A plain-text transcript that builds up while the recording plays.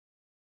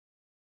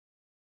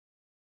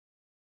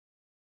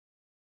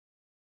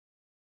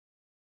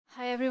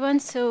Hi everyone.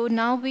 So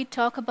now we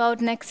talk about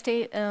next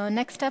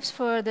steps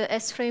for the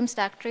SFrame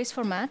stack trace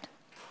format.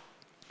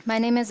 My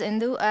name is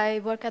Indu. I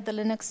work at the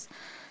Linux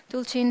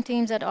toolchain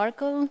teams at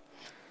Oracle.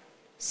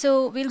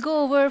 So we'll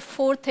go over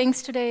four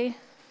things today.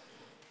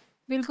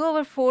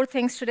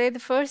 The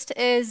first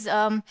is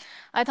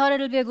I thought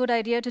it'll be a good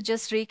idea to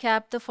just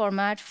recap the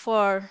format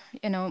for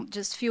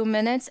just few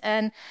minutes.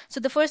 And so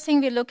the first thing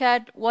we look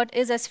at what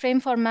is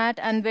SFrame format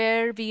and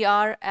where we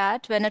are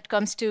at when it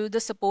comes to the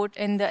support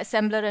in the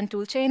assembler and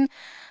toolchain.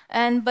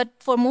 But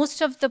for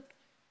most of the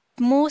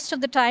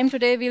time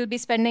today, we'll be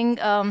spending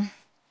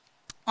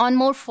on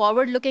more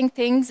forward-looking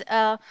things.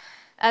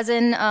 As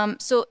in,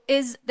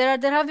 there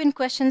have been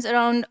questions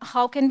around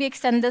how can we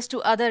extend this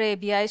to other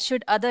ABIs?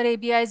 Should other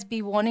ABIs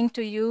be wanting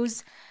to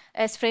use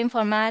SFrame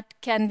format?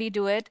 Can we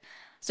do it?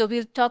 So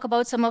we'll talk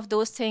about some of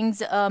those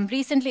things.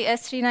 Recently,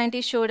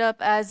 S390 showed up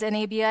as an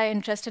ABI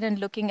interested in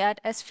looking at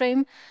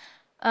SFrame.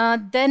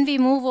 Then we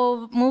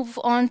move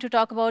on to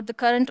talk about the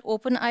current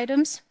open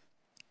items.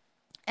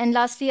 And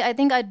lastly, I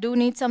think I do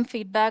need some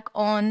feedback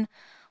on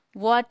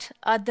what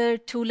other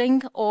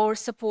tooling or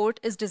support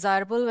is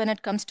desirable when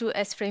it comes to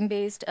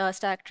SFrame-based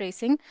stack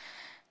tracing.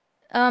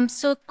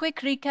 So quick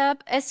recap,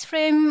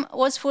 SFrame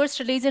was first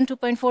released in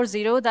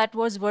 2.40. That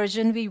was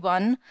version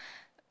V1.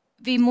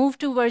 We moved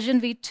to version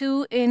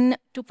V2 in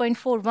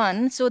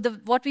 2.41. So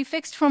what we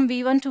fixed from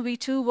V1 to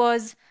V2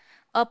 was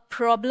a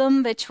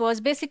problem which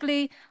was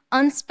basically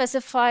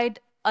unspecified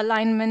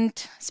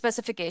alignment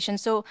specification.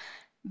 So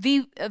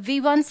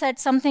V1 said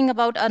something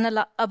about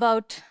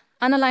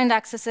unaligned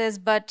accesses,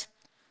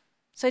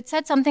 so it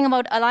said something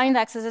about aligned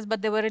accesses,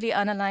 but they were really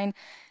unaligned.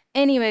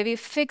 Anyway, we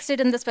fixed it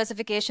in the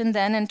specification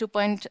then in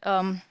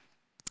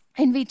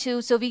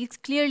V2. So we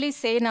clearly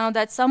say now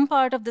that some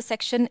part of the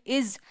section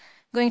is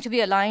going to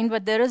be aligned,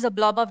 but there is a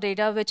blob of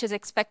data which is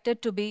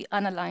expected to be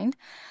unaligned.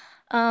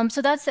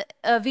 So that's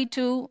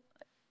V2.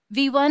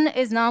 V1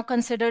 is now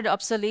considered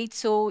obsolete,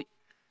 so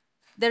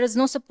there is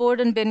no support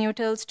in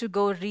binutils to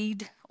go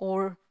read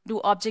or do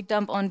object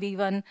dump on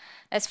V1,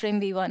 SFrame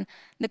V1.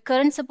 The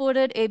current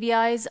supported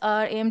ABIs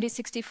are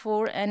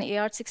AMD64 and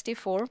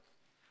AR64.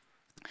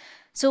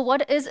 So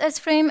what is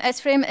SFrame?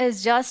 SFrame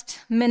is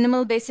just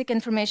minimal basic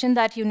information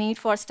that you need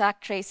for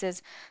stack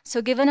traces.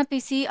 So given a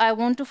PC, I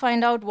want to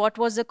find out what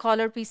was the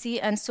caller PC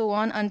and so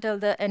on until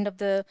the end of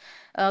the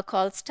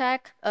call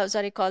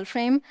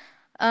frame.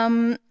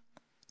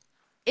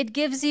 It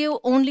gives you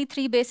only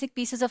 3 basic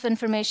pieces of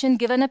information.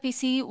 Given a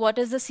PC, what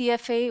is the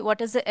CFA,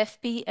 what is the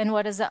FP, and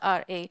what is the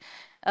RA?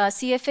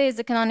 CFA is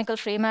the canonical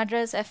frame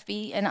address,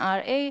 FP and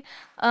RA.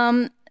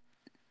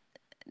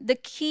 The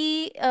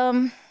key,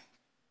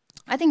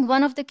 I think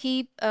one of the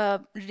key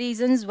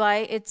reasons why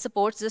it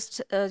supports this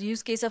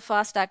use case of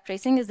fast stack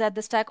tracing is that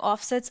the stack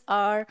offsets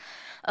are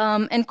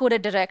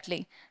encoded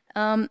directly.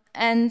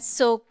 And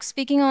so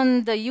speaking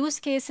on the use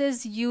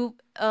cases, you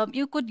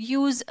could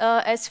use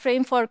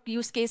SFrame for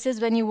use cases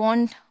when you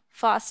want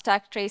fast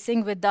stack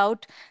tracing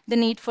without the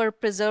need for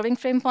preserving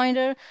frame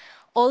pointer.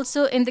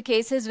 Also in the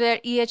cases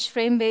where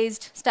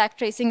frame-based stack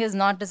tracing is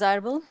not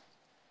desirable.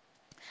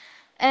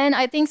 And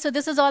I think, so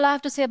this is all I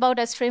have to say about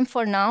SFrame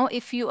for now.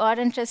 If you are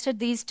interested,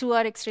 these two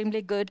are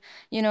extremely good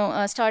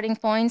starting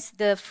points.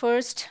 The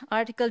first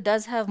article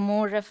does have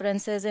more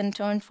references in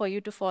turn for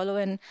you to follow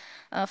and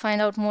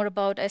find out more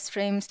about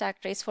SFrame stack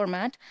trace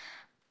format.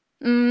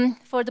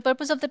 For the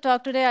purpose of the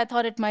talk today, I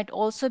thought it might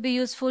also be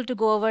useful to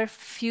go over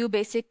few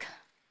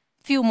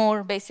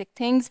more basic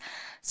things.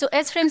 So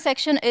SFrame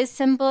section is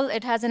simple.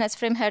 It has an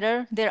SFrame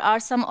header. There are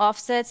some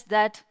offsets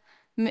that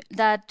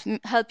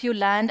help you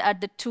land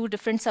at the 2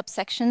 different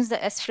subsections, the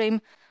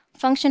SFrame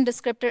function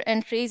descriptor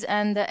entries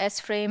and the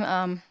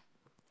SFrame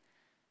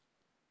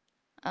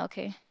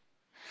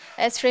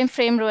SFrame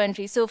frame row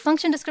entry. So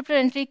function descriptor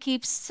entry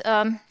keeps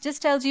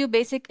just tells you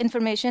basic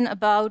information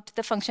about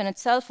the function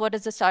itself. What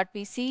is the start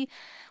PC?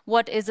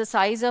 What is the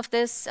size of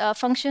this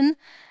function?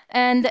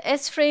 And the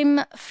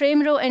SFrame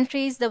frame row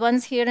entries, the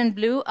ones here in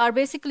blue, are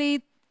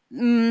basically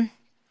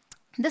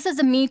this is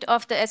the meat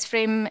of the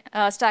SFrame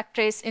stack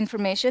trace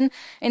information,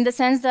 in the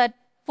sense that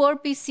per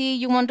PC,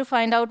 you want to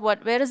find out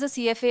where is the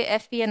CFA,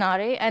 FP, and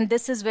RA, and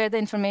this is where the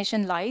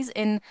information lies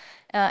in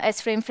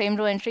SFrame frame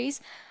row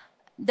entries.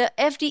 The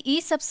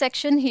FDE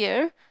subsection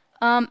here,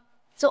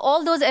 so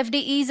all those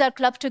FDEs are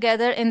clubbed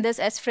together in this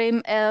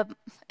SFrame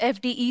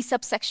FDE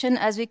subsection,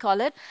 as we call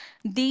it.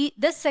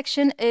 This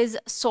section is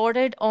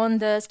sorted on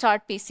the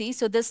start PC,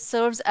 so this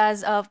serves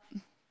as a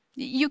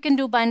you can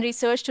do binary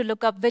search to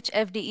look up which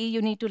FDE you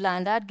need to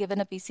land at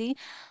given a PC.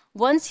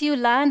 Once you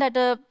land at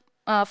a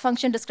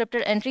function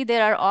descriptor entry,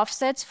 there are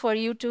offsets for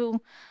you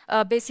to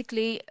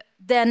basically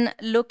then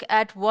look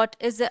at what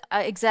is the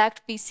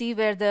exact PC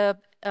where the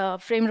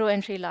frame row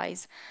entry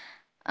lies.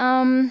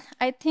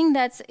 I think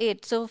that's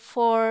it. So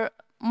for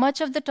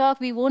much of the talk,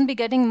 we won't be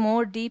getting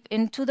more deep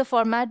into the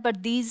format,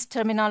 but these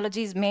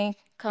terminologies may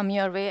come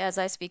your way as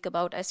I speak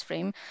about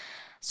SFrame.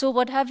 So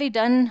what have we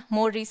done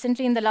more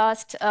recently in the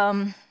last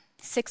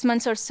 6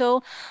 months or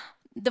so?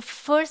 The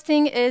first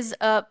thing is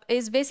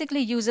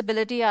basically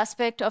usability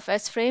aspect of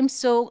SFrame.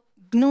 So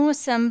GNU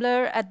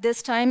assembler at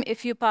this time,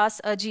 if you pass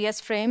a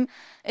GSFrame,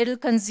 it'll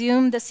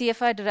consume the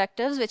CFI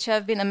directives which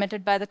have been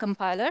emitted by the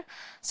compiler.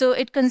 So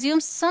it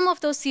consumes some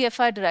of those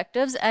CFI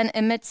directives and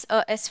emits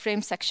a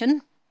SFrame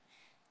section.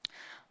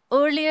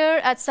 Earlier,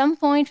 at some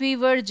point, we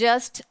were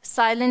just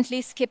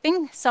silently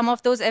skipping some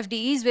of those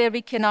FDEs where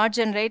we cannot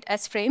generate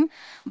SFrame.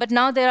 But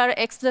now there are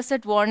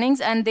explicit warnings,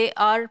 and they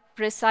are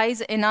precise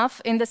enough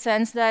in the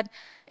sense that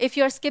if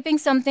you're skipping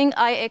something,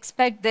 I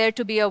expect there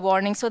to be a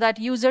warning so that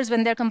users,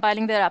 when they're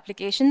compiling their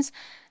applications,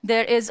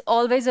 there is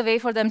always a way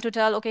for them to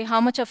tell, OK,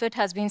 how much of it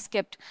has been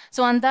skipped.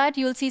 So on that,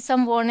 you'll see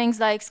some warnings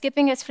like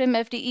skipping SFrame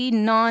FDE,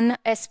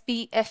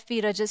 non-SP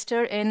FP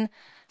register in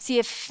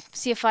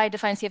CFI,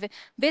 define CFI.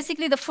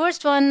 Basically, the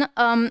first one,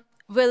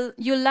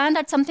 you'll land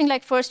at something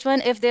like first one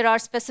if there are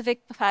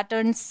specific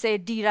patterns, say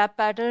DRAP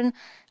pattern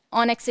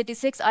on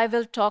x86. I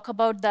will talk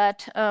about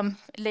that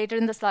later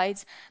in the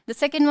slides. The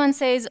second one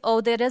says,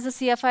 oh, there is a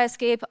CFI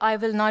escape. I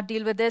will not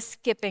deal with this,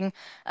 skipping.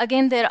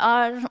 Again, there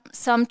are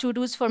some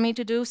to-dos for me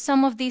to do.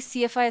 Some of these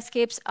CFI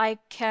escapes I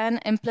can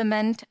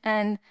implement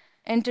and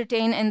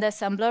entertain in the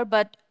assembler,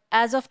 but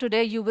as of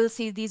today, you will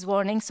see these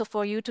warnings, so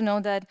for you to know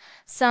that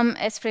some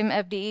SFrame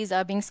FDEs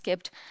are being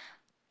skipped.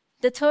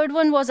 The third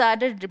one was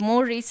added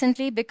more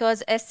recently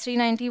because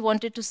S390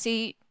 wanted to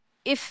see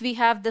if we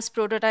have this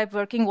prototype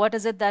working, what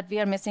is it that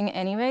we are missing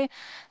anyway?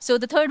 So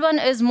the third one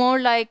is more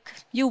like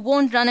you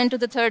won't run into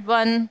the third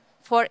one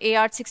for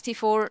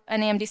AR64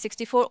 and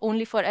AMD64,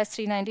 only for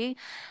S390.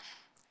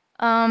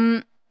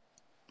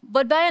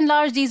 But by and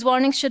large, these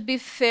warnings should be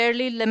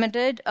fairly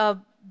limited.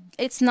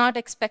 It's not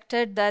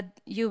expected that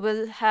you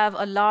will have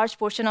a large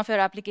portion of your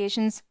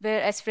applications where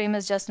SFrame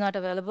is just not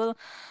available.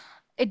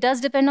 It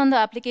does depend on the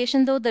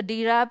application, though. The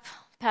DRAP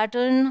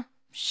pattern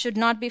should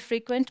not be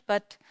frequent,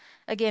 but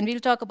again, we'll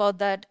talk about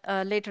that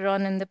later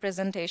on in the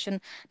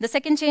presentation. The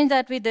second change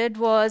that we did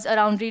was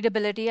around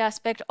readability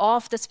aspect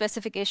of the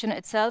specification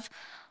itself.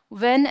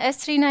 When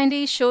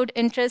S390 showed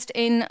interest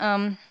in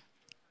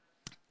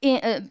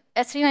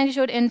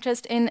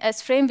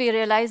SFrame, we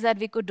realized that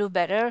we could do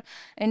better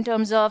in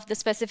terms of the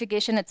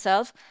specification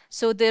itself.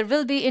 So there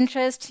will be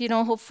interest,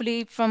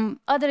 hopefully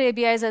from other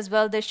ABIs as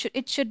well.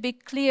 It should be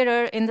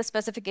clearer in the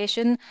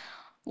specification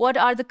what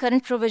are the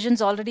current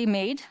provisions already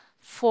made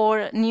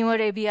for newer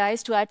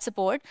ABIs to add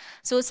support.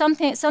 So some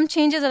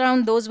changes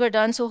around those were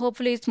done. So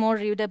hopefully it's more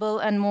readable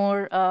and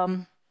more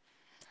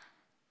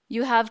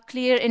you have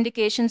clear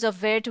indications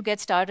of where to get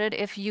started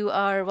if you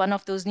are one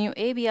of those new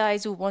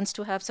ABIs who wants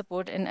to have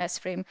support in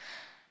SFrame.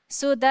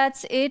 So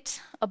that's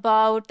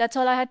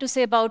all I had to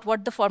say about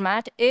what the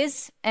format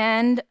is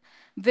and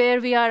where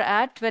we are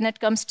at when it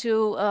comes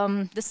to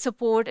the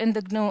support in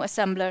the GNU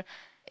assembler.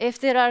 If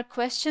there are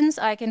questions,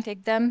 I can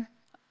take them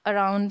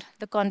around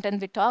the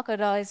content we talk,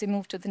 otherwise we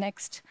move to the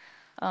next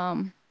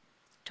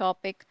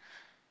topic.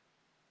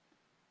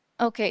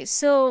 OK,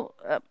 so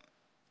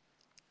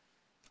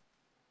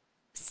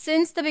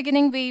since the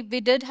beginning, we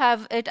did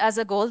have it as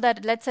a goal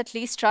that let's at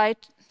least try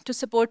to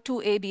support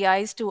 2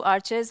 ABIs, 2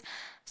 arches,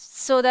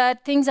 so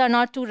that things are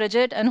not too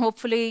rigid. And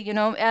hopefully,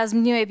 as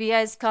new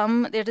ABIs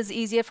come, it is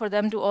easier for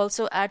them to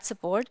also add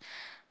support,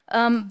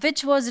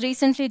 which was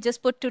recently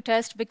just put to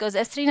test because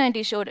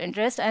S390 showed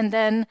interest. And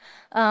then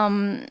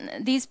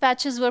these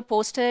patches were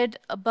posted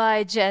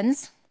by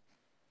Jens.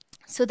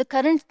 So the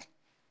current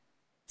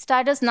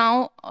status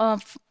now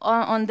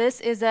on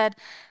this is that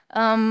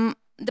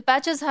the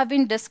patches have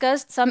been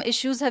discussed, some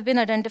issues have been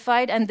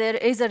identified, and there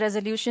is a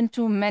resolution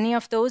to many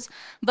of those.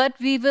 But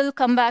we will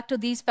come back to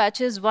these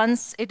patches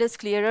once it is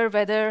clearer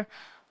whether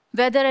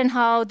and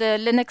how the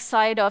Linux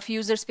side of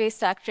user space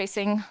stack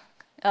tracing,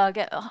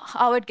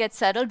 how it gets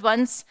settled.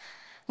 Once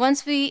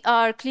we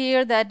are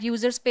clear that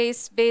user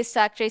space-based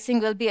stack tracing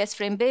will be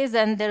SFrame-based,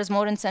 then there is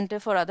more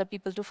incentive for other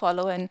people to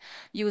follow and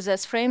use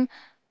SFrame.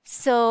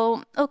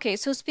 So, OK,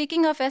 so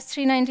speaking of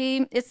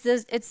S390, it's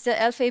the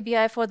ELF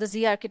ABI for the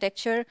Z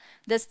architecture.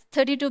 This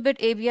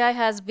 32-bit ABI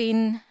has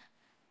been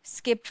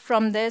skipped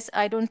from this.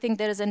 I don't think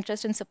there is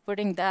interest in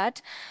supporting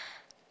that.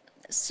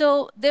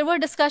 So there were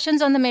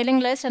discussions on the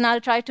mailing list, and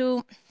I'll try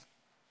to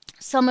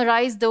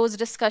summarize those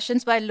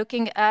discussions by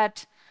looking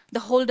at the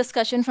whole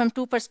discussion from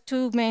two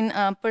main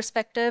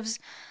perspectives.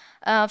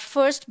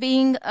 First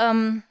being,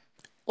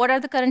 what are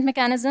the current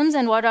mechanisms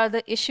and what are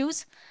the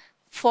issues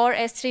for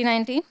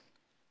S390?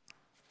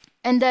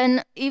 And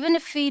then even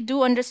if we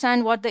do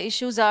understand what the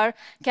issues are,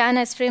 can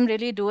SFrame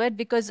really do it?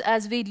 Because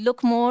as we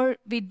look more,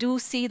 we do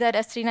see that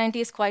S390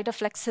 is quite a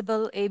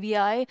flexible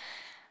ABI.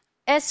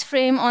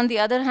 SFrame, on the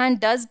other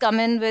hand, does come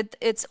in with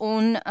its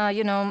own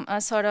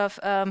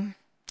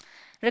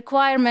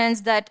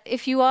requirements that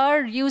if you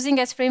are using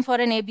SFrame for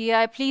an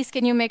ABI, please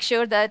can you make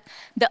sure that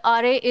the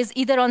array is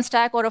either on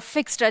stack or a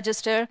fixed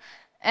register.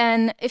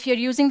 And if you're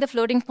using the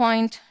floating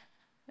point,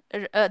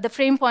 the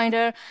frame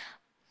pointer,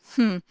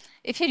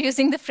 if you're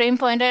using the frame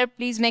pointer,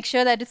 please make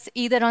sure that it's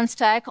either on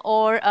stack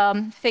or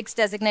fixed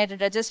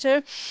designated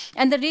register.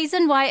 And the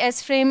reason why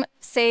SFrame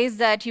says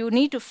that you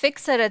need to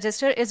fix a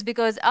register is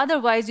because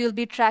otherwise you'll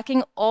be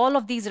tracking all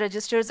of these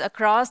registers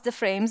across the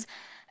frames.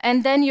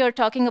 And then you're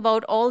talking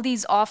about all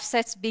these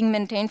offsets being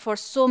maintained for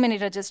so many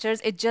registers.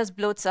 It just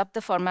bloats up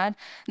the format.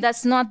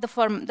 That's not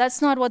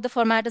what the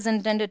format is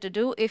intended to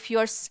do. If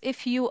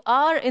you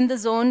are in the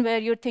zone where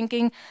you're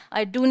thinking,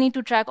 I do need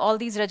to track all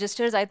these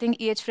registers, I think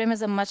EHFrame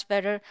is a much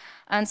better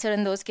answer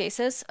in those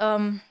cases.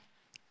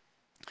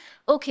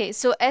 Okay,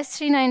 so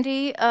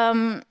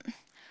S390.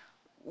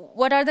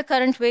 What are the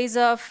current ways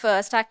of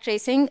stack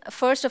tracing?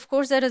 First, of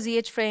course, there is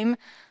EHFrame.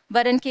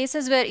 But in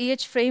cases where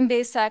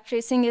EHFrame-based stack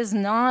tracing is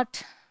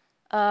not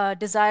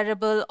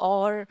desirable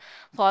or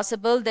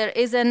possible, there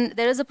is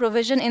a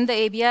provision in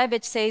the ABI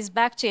which says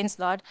backchain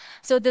slot.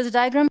 So this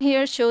diagram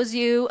here shows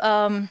you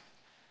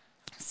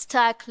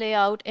stack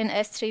layout in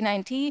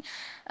S390.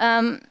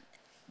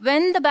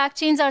 When the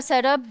backchains are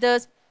set up,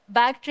 the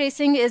back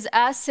tracing is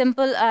as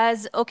simple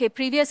as, okay,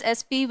 previous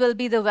SP will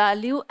be the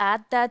value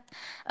at that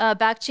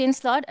backchain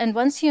slot. And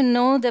once you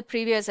know the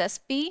previous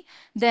SP,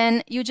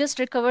 then you just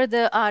recover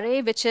the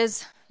RA, which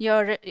is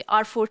your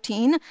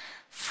R14,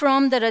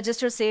 from the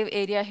register save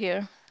area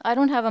here. I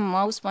don't have a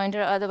mouse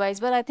pointer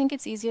otherwise, but I think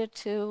it's easier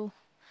to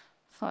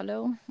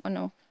follow. Oh,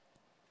 no.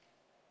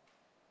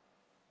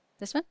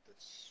 This one?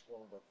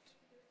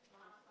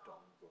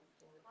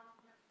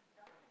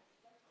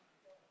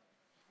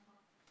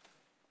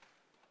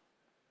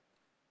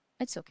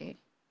 It's okay.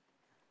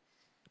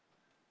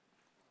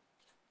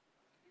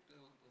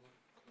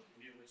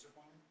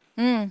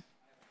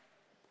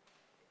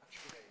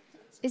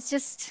 It's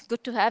just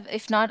good to have.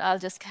 If not, I'll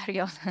just carry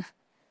on.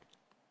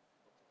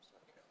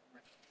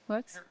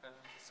 Works?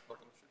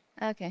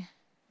 Okay.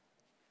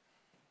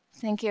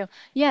 Thank you.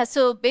 Yeah,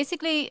 so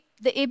basically,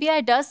 the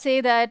ABI does say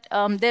that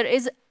there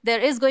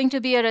is going to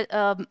be a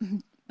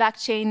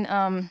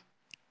backchain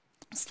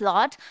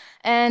slot.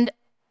 And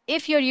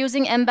if you're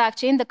using M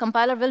backchain, the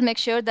compiler will make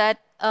sure that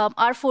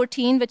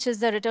R14, which is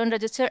the return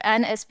register,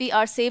 and SP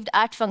are saved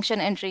at function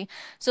entry.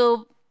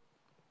 So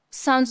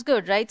sounds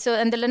good, right? So,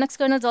 and the Linux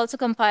kernel is also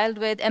compiled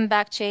with M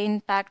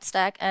backchain, packed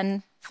stack,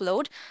 and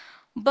float.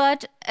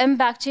 But M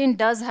backchain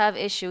does have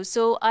issues.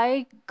 So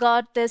I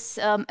got this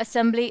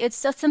assembly.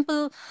 It's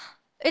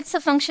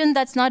a function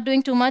that's not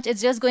doing too much.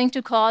 It's just going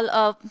to call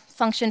a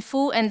function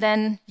foo and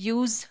then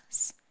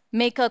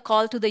make a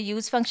call to the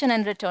use function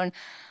and return.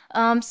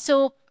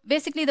 So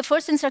basically, the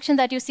first instruction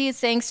that you see is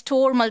saying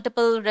store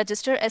multiple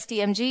register,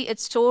 STMG. It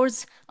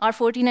stores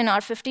R14 and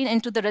R15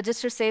 into the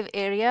register save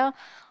area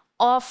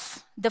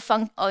of the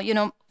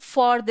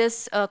for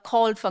this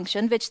called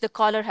function, which the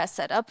caller has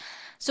set up.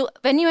 So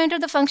when you enter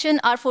the function,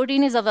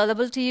 R14 is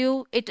available to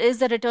you. It is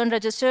the return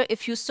register.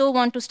 If you so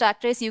want to stack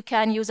trace, you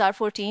can use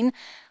R14.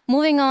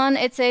 Moving on,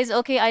 it says,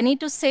 okay, I need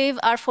to save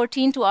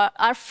R14 to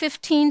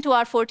R15 to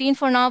R14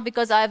 for now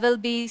because I will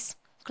be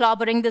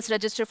clobbering this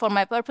register for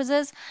my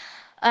purposes.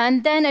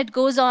 And then it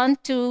goes on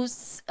to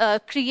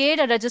create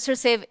a register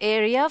save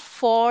area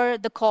for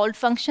the called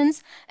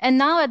functions. And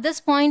now at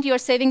this point, you're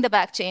saving the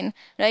backchain,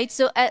 right?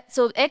 So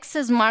X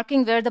is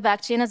marking where the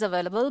backchain is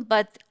available.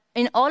 But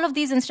in all of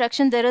these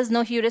instructions, there is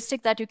no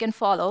heuristic that you can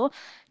follow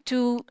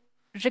to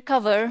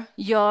recover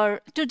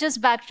to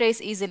just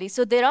backtrace easily.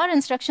 So there are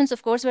instructions,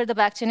 of course, where the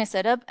backchain is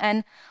set up.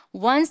 And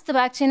once the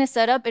backchain is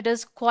set up, it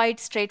is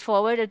quite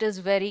straightforward. It is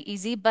very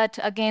easy. But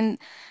again,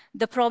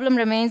 the problem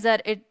remains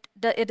that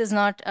it is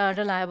not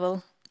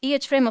reliable.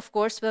 EHFrame, of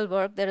course, will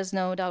work. There is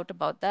no doubt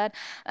about that.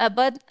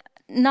 But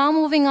now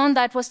moving on,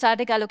 that was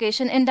static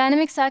allocation. In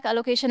dynamic stack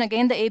allocation,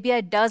 again, the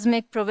ABI does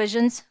make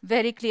provisions,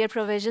 very clear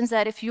provisions,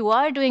 that if you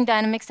are doing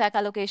dynamic stack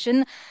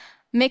allocation,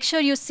 make sure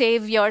you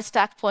save your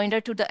stack pointer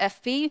to the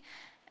FP,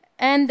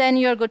 and then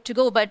you're good to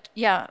go. But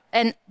yeah,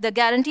 and the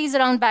guarantees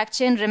around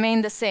backchain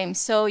remain the same.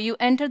 So you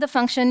enter the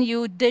function,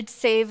 you did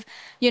save,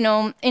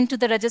 into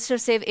the register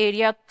save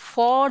area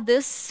for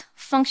this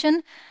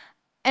function.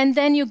 And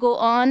then you go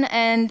on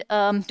and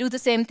do the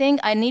same thing.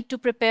 I need to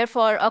prepare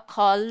for a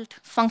called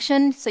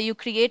function. So you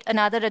create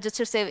another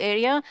register save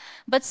area.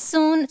 But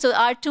soon, so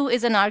R2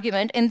 is an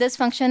argument. In this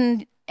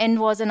function, N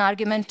was an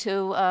argument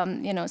to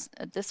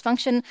this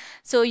function.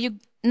 So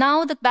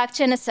now the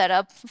backchain is set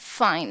up,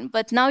 fine.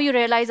 But now you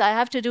realize I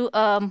have to do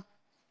a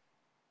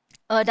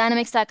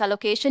dynamic stack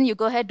allocation. You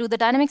go ahead, do the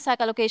dynamic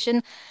stack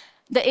allocation.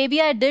 The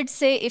ABI did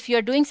say if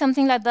you're doing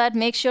something like that,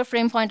 make sure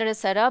frame pointer is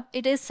set up.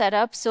 It is set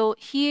up. So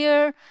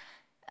here,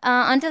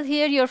 until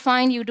here, you're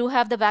fine. You do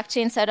have the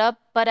backchain set up.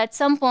 But at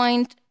some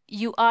point,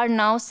 you are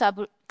now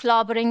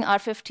clobbering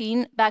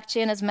R15.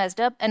 Backchain is messed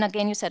up. And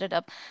again, you set it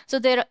up. So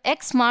there are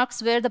X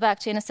marks where the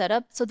backchain is set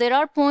up. So there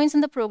are points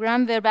in the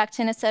program where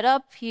backchain is set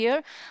up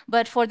here.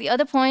 But for the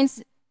other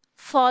points,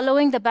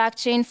 following the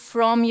backchain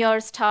from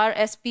your star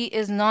SP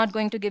is not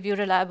going to give you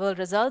reliable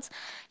results.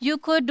 You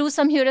could do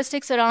some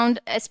heuristics around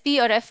SP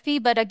or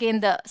FP. But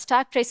again, the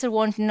stack tracer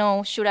won't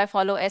know, should I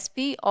follow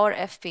SP or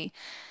FP?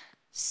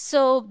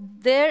 So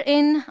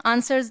therein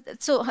answers,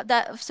 so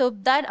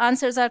that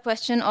answers our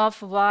question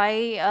of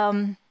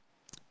why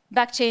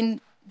backchain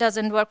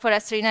doesn't work for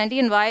S390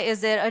 and why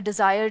is there a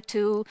desire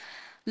to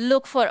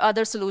look for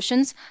other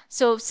solutions.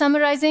 So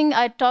summarizing,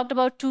 I talked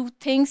about two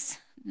things,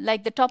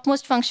 like the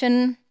topmost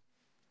function,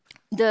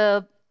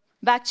 the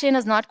backchain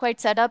is not quite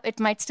set up. It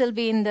might still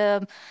be in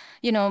the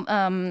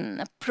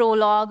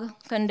prologue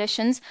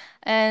conditions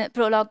and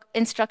prologue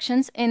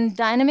instructions. In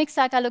dynamic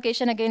stack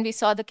allocation, again, we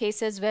saw the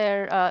cases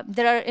where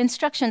there are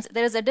instructions.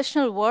 There is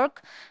additional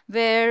work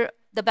where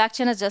the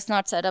backchain is just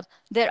not set up.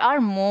 There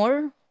are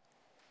more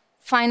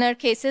finer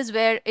cases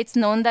where it's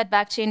known that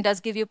backchain does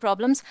give you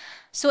problems.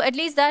 So at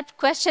least that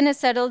question is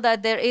settled,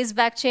 that there is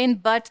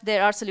backchain, but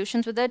there are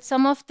solutions with it.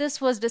 Some of this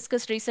was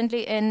discussed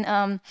recently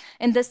in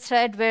this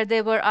thread where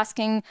they were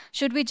asking,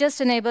 should we just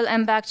enable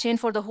mBackchain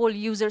for the whole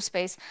user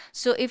space?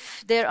 So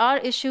if there are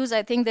issues,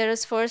 I think there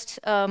is first,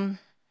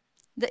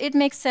 it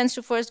makes sense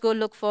to first go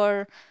look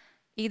for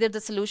either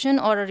the solution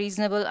or a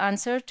reasonable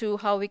answer to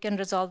how we can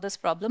resolve this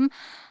problem.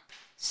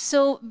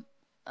 So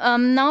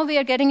now we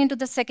are getting into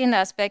the second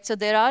aspect. So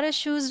there are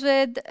issues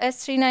with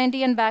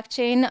S390 and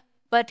backchain,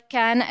 but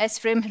can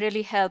SFrame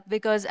really help?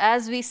 Because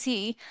as we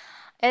see,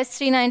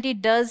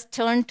 S390 does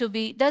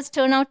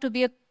turn out to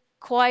be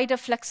quite a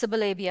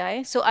flexible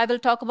ABI. So I will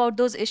talk about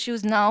those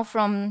issues now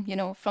from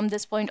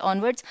this point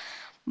onwards.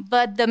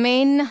 But the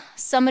main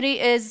summary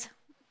is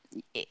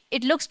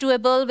it looks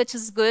doable, which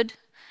is good.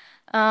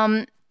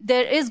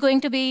 There is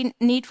going to be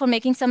need for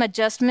making some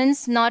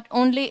adjustments, not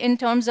only in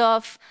terms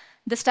of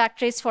the stack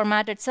trace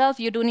format itself.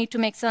 You do need to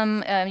make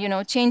some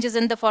changes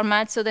in the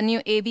format so the new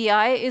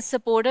ABI is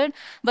supported,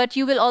 but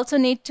you will also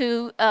need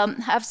to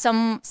have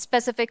some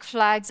specific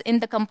flags in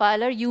the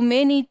compiler. You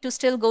may need to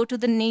still go to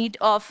the need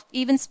of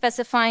even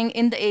specifying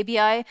in the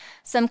ABI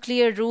some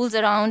clear rules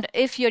around,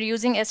 if you're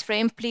using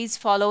SFrame, please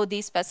follow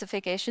these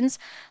specifications.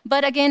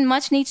 But again,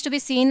 much needs to be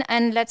seen,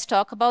 and let's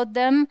talk about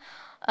them.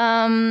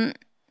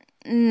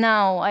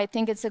 Now, I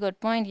think it's a good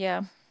point,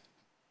 yeah.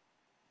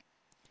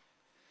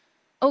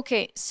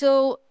 Okay,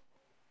 so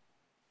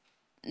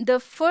the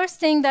first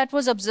thing that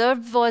was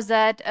observed was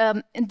that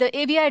the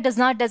ABI does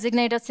not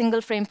designate a single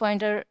frame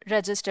pointer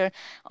register.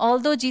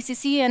 Although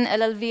GCC and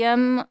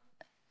LLVM,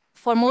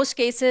 for most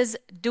cases,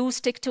 do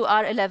stick to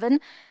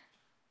R11,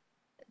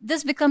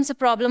 this becomes a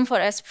problem for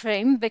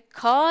SFrame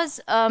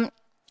because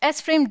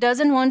SFrame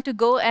doesn't want to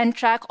go and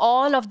track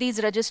all of these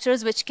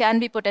registers which can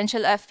be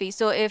potential FP.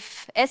 So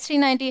if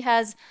S390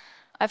 has,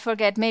 I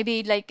forget,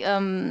 maybe like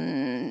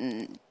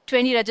 20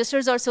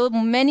 registers or so,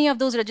 many of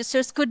those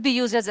registers could be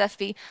used as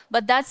FP.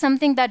 But that's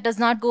something that does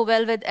not go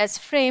well with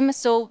SFrame.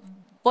 So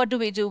what do?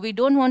 We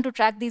don't want to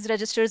track these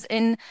registers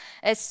in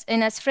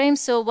SFrame.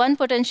 So one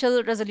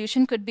potential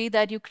resolution could be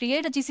that you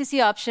create a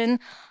GCC option,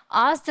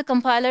 ask the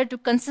compiler to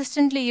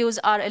consistently use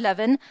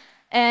R11.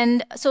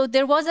 And so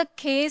there was a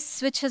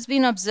case which has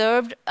been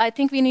observed. I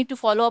think we need to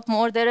follow up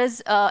more. There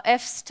is a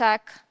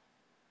fstack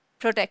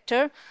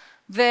protector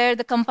where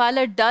the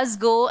compiler does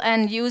go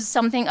and use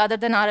something other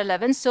than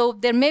R11. So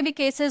there may be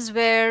cases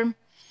where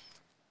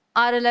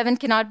R11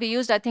 cannot be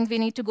used. I think we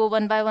need to go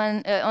one by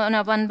one on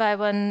a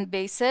one-by-one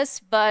basis.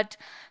 But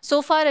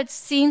so far, it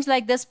seems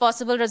like this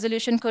possible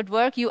resolution could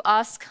work. You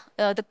ask,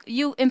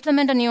 you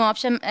implement a new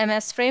option,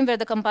 SFrame, where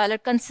the compiler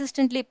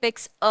consistently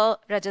picks a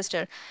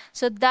register.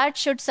 So that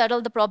should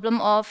settle the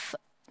problem of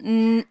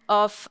FP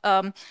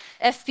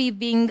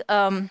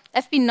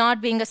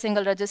not being a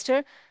single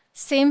register.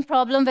 Same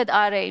problem with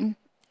RA.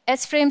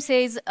 SFrame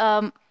says,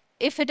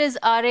 if it is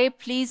RA,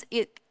 please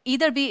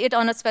either be it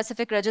on a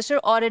specific register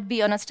or it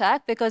be on a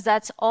stack, because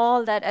that's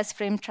all that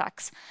SFrame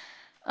tracks.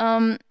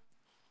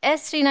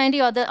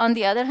 S390, on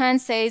the other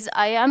hand, says,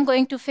 I am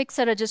going to fix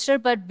a register,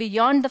 but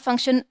beyond the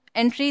function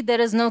entry, there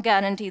is no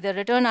guarantee. The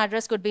return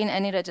address could be in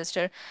any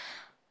register.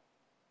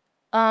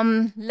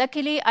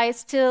 Luckily,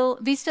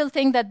 we still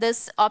think that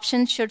this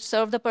option should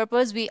serve the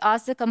purpose. We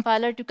asked the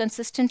compiler to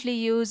consistently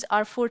use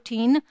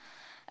R14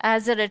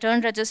 as a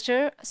return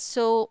register.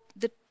 So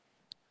the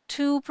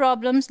two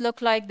problems look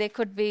like they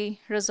could be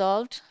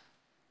resolved.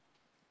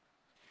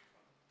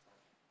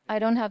 I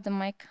don't have the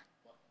mic.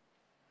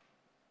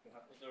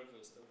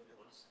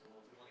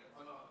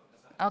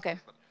 Okay.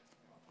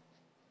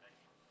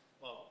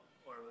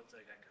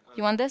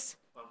 You want this?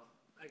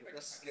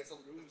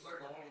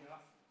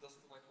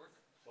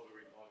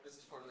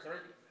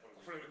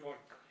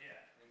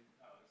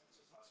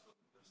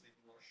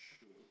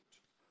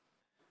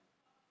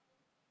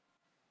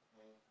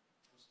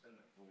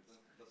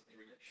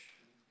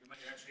 You might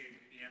actually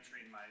be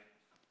answering my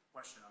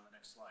question on the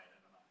next slide.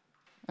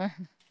 I don't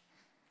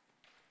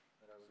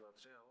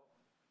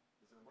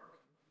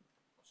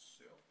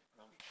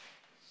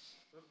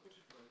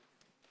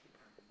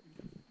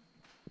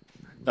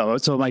know. Oh,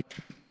 so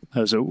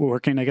is it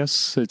working, I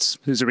guess? Is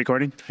it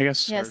recording, I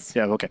guess? Yes.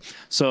 Yeah, okay.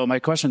 So my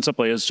question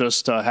simply is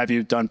just, have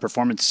you done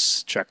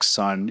performance checks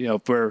on,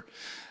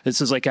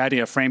 this is like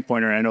adding a frame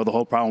pointer. I know the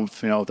whole problem,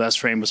 the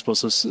SFrame was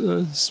supposed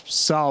to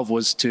solve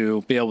was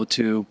to be able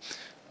to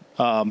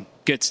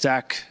get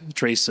stack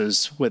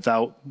traces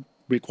without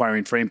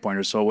requiring frame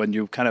pointers. So when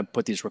you kind of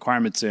put these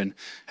requirements in,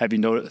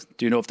 do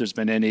you know if there's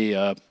been any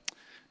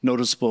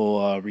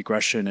noticeable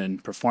regression in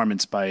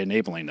performance by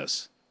enabling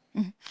this?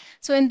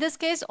 So in this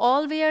case,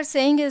 all we are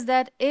saying is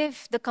that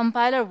if the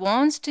compiler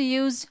wants to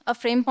use a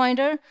frame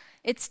pointer,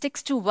 it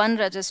sticks to one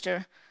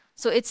register.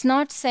 So it's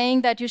not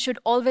saying that you should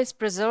always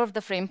preserve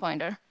the frame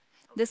pointer.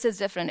 This is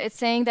different. It's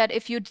saying that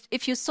if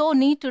you so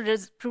need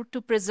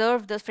to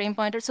preserve the frame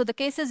pointer, so the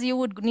cases you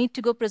would need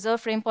to go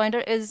preserve frame pointer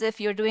is if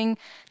you're doing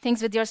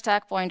things with your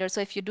stack pointer.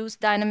 So if you do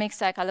dynamic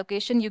stack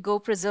allocation, you go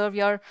preserve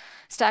your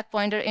stack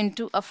pointer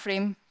into a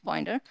frame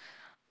pointer.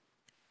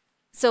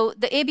 So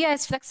the ABI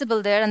is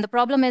flexible there, and the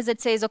problem is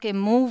it says, okay,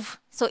 move.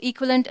 So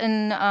equivalent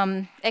in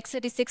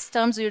x86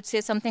 terms, you'd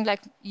say something like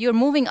you're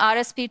moving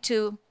RSP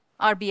to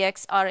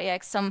RBX,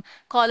 RAX, some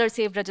caller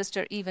saved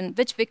register even,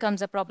 which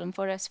becomes a problem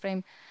for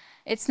SFrame.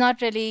 It's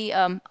not really,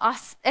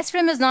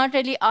 SFrame is not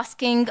really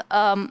asking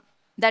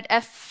that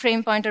F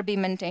frame pointer be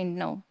maintained,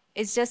 no.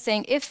 It's just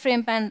saying if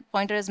frame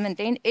pointer is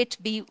maintained, it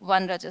be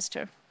one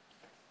register.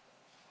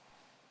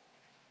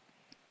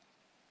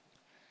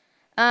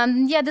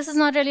 Yeah, this is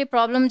not really a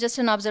problem, just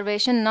an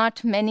observation.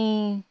 Not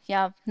many,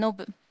 no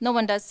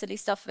one does silly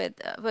stuff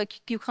with,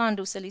 you can't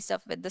do silly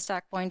stuff with the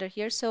stack pointer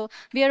here. So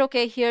we are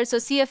okay here. So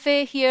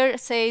CFA here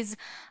says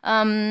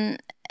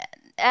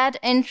add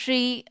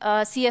entry,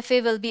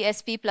 CFA will be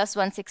SP plus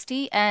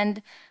 160.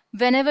 And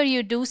whenever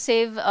you do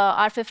save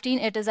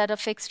R15, it is at a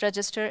fixed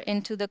register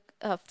into the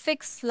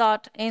fixed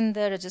slot in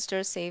the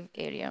register save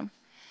area.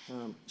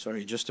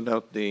 Sorry, just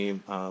about the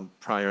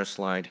prior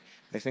slide.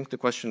 I think the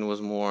question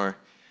was more,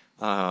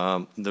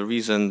 the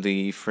reason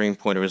the frame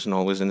pointer isn't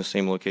always in the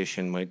same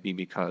location might be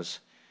because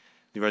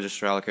the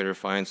register allocator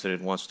finds that it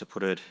wants to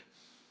put it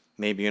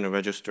maybe in a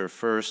register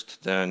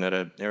first, then at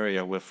an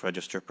area with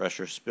register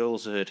pressure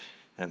spills it,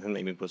 and then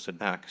maybe puts it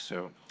back.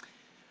 So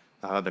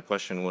the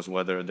question was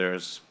whether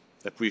there's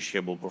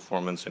appreciable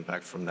performance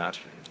impact from that.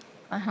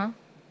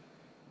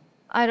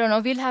 I don't know.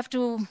 We'll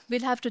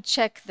have to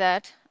check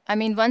that. I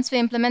mean, once we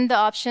implement the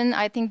option,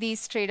 I think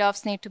these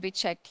trade-offs need to be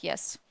checked.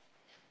 Yes.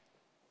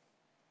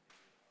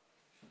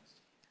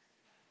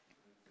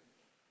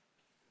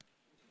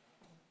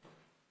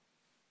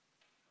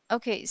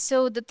 Okay,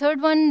 so the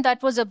third one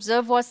that was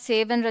observed was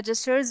save and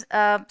registers.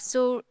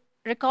 So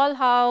recall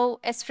how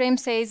SFrame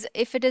says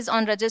if it is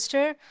on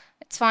register,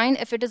 it's fine.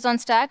 If it is on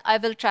stack, I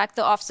will track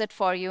the offset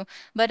for you.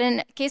 But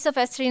in case of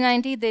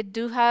S390, they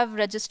do have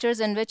registers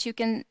in which you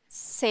can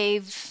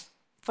save.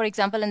 For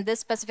example, in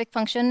this specific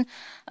function,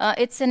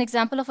 it's an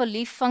example of a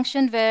leaf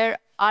function where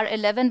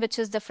R11, which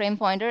is the frame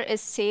pointer, is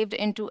saved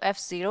into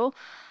F0.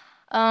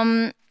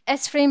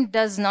 SFrame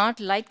does not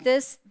like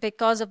this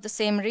because of the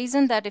same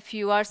reason that if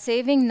you are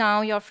saving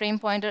now your frame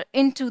pointer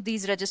into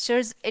these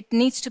registers, it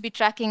needs to be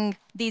tracking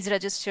these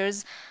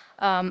registers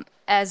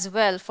as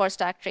well for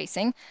stack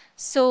tracing.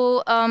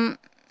 So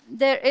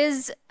there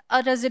is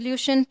a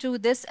resolution to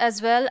this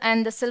as well,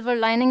 and the silver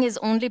lining is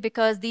only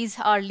because these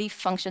are leaf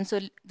functions. So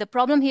the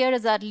problem here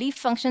is that leaf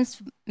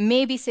functions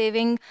may be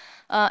saving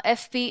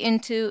FP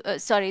into,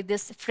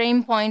 this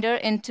frame pointer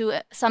into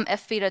some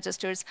FP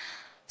registers.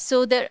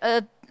 So there,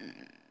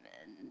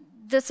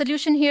 the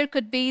solution here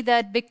could be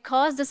that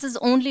because this is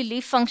only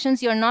leaf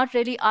functions, you're not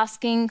really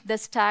asking the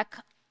stack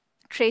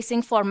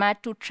tracing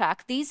format to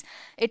track these.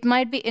 It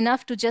might be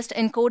enough to just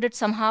encode it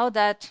somehow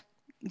that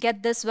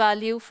get this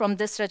value from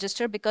this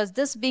register, because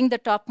this being the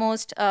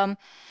topmost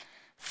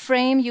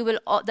frame,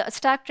 the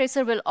stack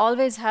tracer will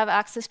always have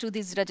access to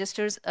these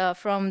registers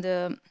from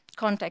the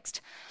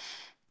context.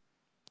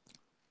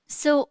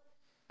 So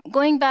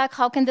going back,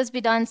 how can this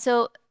be done?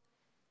 So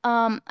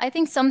I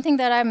think something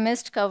that I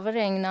missed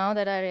covering now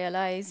that I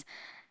realize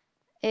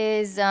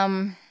is,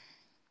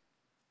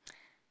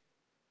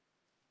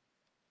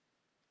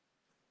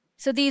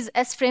 so these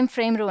SFrame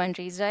frame row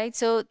entries, right?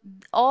 So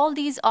all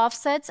these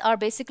offsets are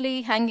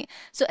basically hanging.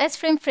 So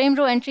SFrame frame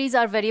row entries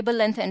are variable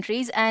length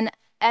entries, and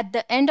at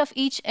the end of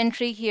each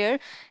entry here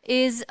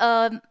is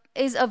a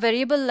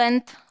variable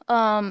length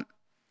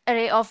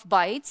array of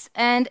bytes,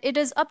 and it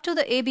is up to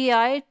the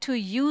ABI to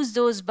use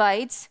those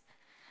bytes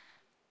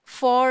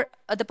for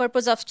the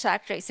purpose of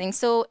stack tracing.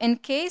 So in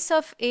case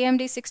of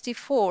AMD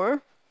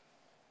 64,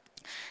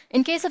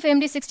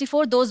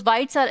 those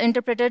bytes are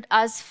interpreted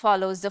as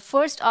follows. The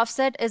first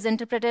offset is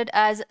interpreted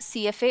as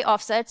CFA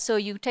offset. So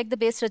you take the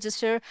base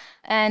register,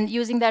 and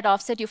using that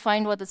offset, you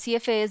find what the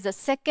CFA is. The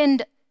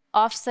second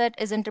offset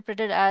is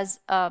interpreted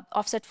as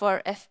offset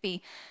for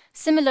FP.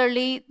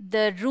 Similarly,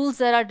 the rules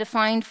that are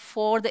defined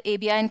for the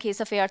ABI in case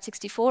of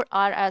AR64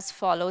 are as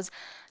follows.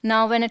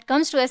 Now, when it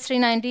comes to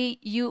S390,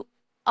 you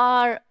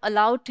are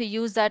allowed to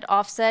use that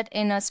offset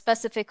in a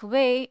specific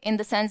way, in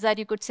the sense that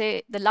you could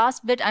say the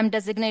last bit I'm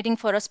designating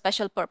for a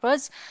special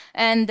purpose,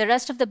 and the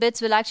rest of the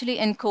bits will actually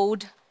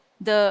encode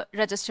the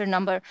register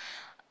number.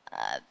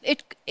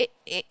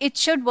 It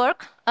should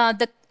work.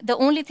 The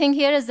only thing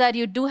here is that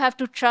you do have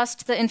to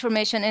trust the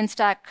information in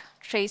stack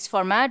trace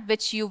format,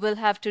 which you will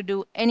have to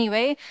do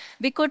anyway.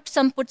 We could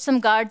put some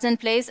guards in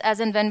place, as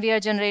in when we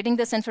are generating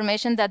this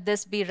information, that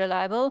this be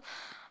reliable.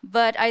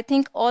 But I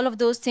think all of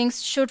those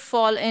things should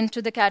fall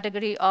into the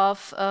category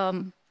of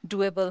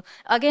doable.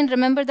 Again,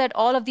 remember that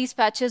all of these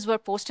patches were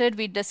posted.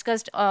 We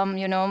discussed, on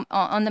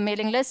the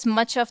mailing list.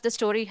 Much of the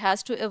story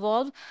has to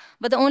evolve.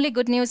 But the only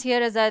good news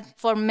here is that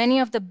for many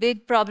of the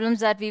big problems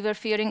that we were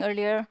fearing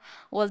earlier,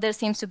 well, there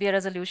seems to be a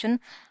resolution.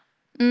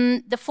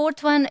 The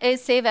fourth one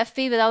is save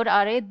FP without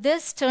RA.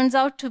 This turns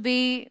out to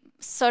be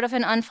sort of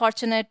an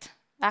unfortunate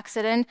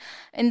accident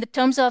in the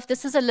terms of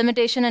this is a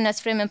limitation in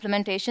SFrame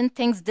implementation.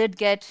 Things did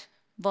get,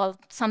 well,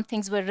 some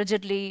things were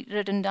rigidly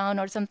written down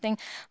or something.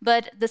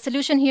 But the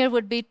solution here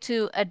would be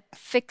to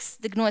fix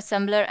the GNU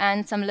assembler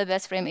and some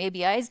libSFrame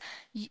ABIs.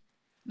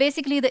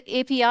 Basically, the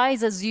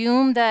APIs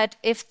assume that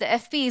if the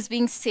FP is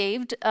being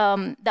saved,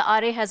 the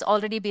RA has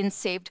already been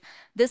saved.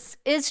 This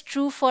is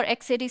true for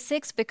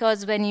x86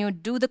 because when you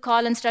do the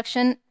call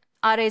instruction,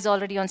 RA is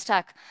already on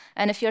stack.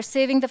 And if you're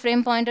saving the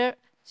frame pointer,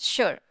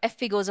 sure,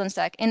 FP goes on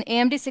stack. In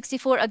AMD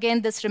 64,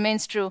 again, this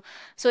remains true.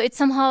 So it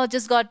somehow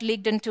just got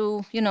leaked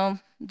into,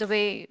 the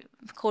way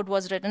code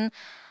was written.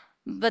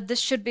 But this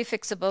should be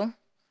fixable.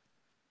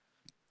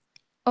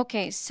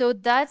 Okay, so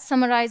that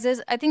summarizes.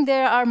 I think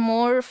there are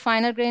more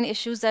finer grain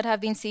issues that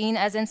have been seen,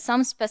 as in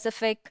some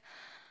specific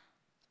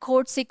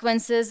code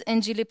sequences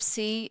in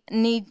glibc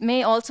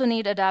may also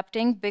need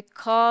adapting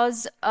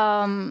because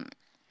the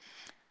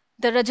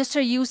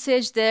register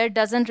usage there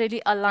doesn't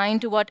really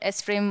align to what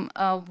SFrame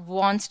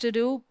wants to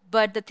do.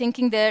 But the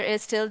thinking there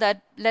is still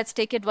that let's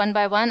take it one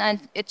by one,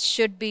 and it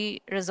should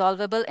be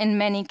resolvable in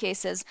many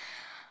cases.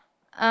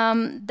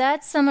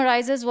 That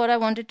summarizes what I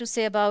wanted to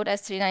say about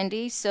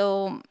S390.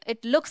 So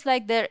it looks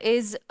like there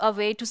is a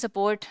way to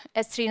support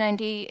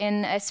S390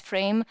 in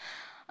SFrame.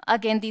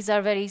 Again, these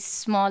are very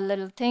small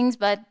little things,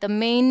 but the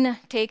main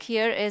take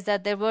here is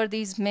that there were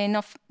these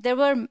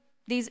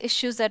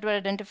issues that were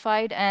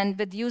identified, and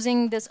with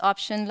using this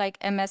option like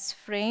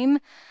MSFrame,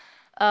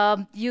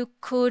 you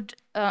could,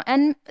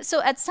 and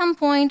so at some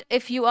point,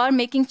 if you are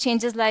making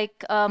changes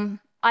like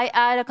I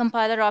add a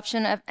compiler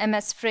option of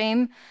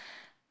MSFrame,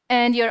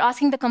 and you're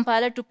asking the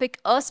compiler to pick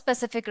a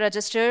specific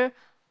register,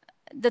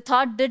 the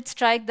thought did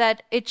strike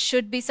that it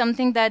should be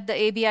something that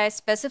the ABI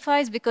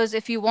specifies, because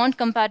if you want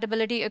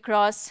compatibility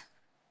across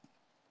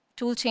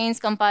tool chains,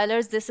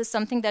 compilers, this is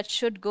something that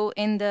should go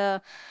in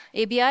the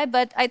ABI.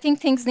 But I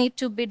think things need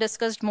to be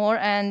discussed more,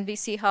 and we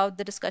see how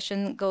the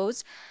discussion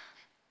goes.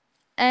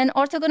 An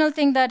orthogonal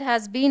thing that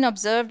has been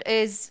observed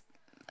is,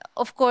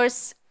 of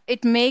course,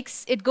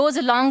 it goes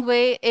a long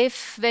way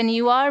if when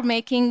you are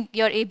making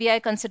your ABI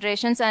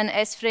considerations and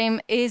SFrame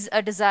is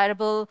a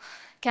desirable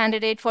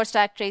candidate for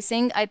stack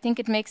tracing, I think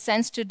it makes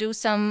sense to do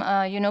some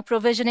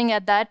provisioning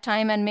at that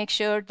time and make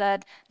sure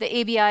that the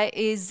ABI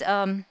is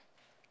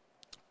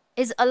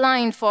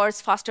aligned for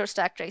faster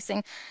stack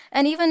tracing.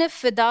 And even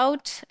if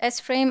without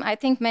SFrame, I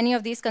think many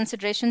of these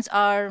considerations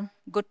are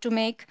good to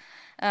make.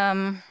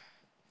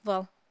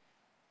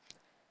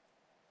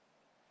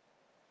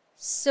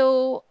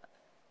 So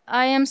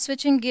I am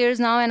switching gears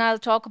now, and I'll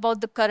talk about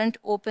the current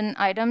open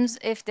items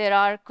if there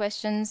are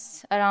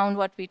questions around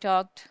what we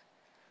talked.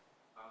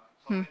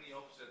 How many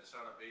offsets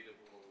are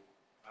available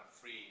are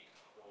free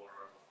for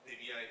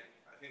ABI?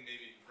 I think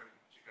maybe you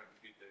can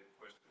repeat the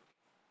question.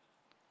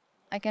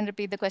 I can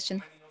repeat the question.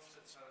 How many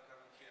offsets are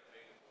currently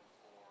available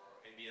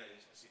for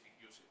ABI-specific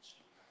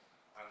usage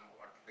and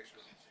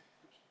architecture-specific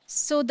usage?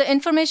 So the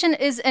information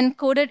is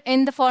encoded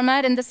in the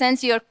format in the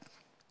sense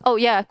oh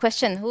yeah,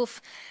 question.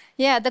 Oof.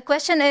 Yeah, the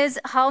question is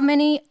how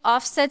many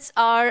offsets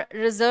are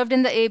reserved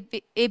in the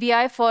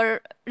ABI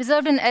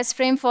reserved in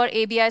SFrame for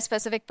ABI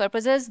specific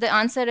purposes. The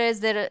answer is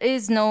there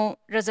is no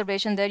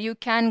reservation there. You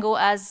can go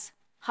as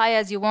high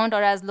as you want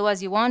or as low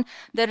as you want.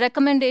 The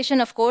recommendation,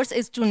 of course,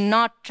 is to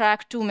not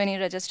track too many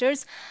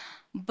registers,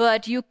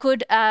 but you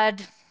could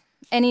add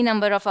any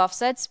number of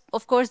offsets.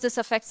 Of course, this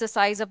affects the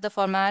size of the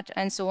format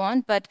and so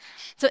on. But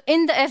so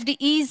in the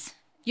FDEs,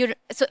 in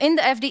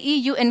the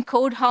FDE, you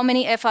encode how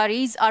many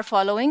FREs are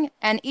following,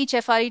 and each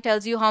FRE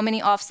tells you how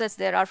many offsets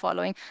there are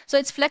following. So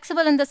it's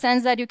flexible in the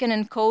sense that you can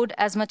encode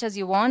as much as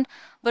you want.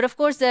 But of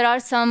course, there are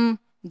some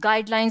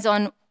guidelines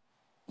on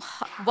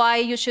why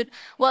you should,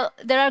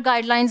 there are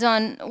guidelines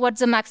on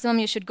what's the maximum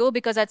you should go,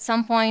 because at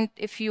some point,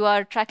 if you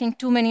are tracking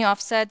too many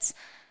offsets,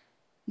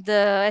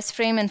 the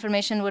SFrame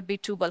information would be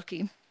too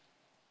bulky.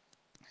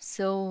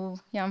 So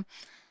yeah.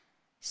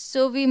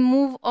 So we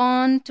move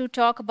on to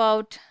talk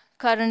about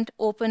current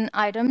open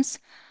items.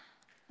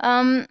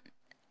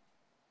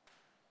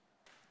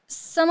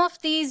 Some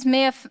of these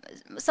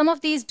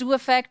do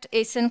affect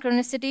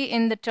asynchronicity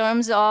in the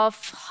terms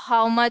of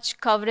how much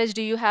coverage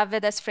do you have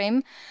with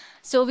SFrame.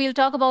 So we'll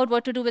talk about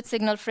what to do with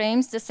signal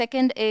frames. The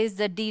second is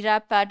the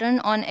DRAP pattern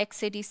on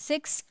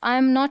x86.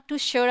 I'm not too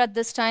sure at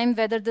this time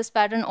whether this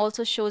pattern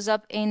also shows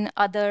up in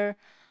other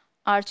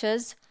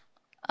arches.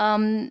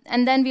 And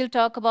then we'll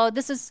talk about,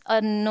 this is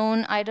a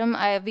known item.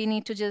 We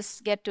need to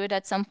just get to it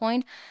at some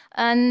point.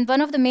 And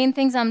one of the main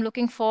things I'm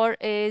looking for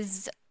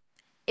is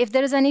if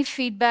there is any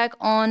feedback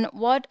on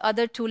what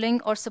other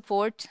tooling or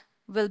support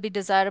will be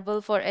desirable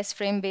for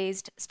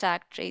SFrame-based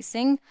stack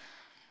tracing.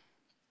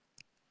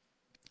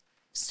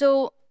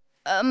 So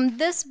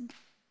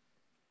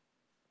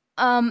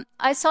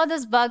I saw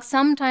this bug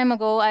some time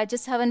ago. I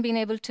just haven't been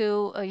able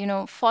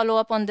to, follow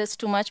up on this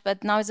too much,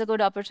 but now is a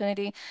good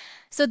opportunity.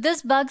 So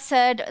this bug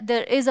said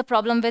there is a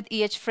problem with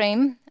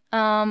EHFrame,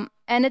 and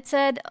it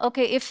said,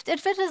 okay, if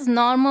it is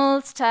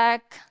normal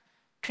stack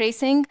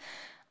tracing.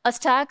 A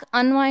stack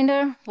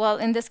unwinder, well,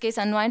 in this case,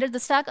 unwinder, the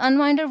stack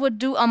unwinder would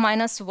do a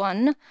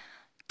 -1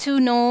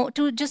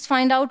 to just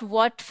find out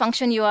what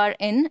function you are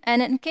in.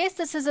 And in case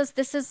this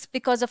is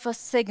because of a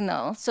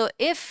signal. So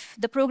if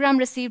the program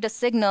received a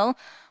signal,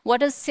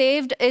 what is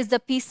saved is the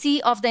PC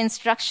of the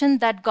instruction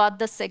that got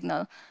the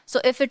signal.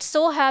 So if it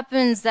so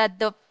happens that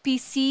the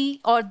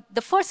PC or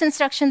the first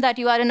instruction that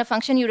you are in a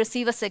function, you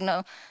receive a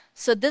signal.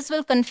 So this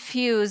will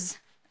confuse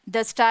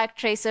the stack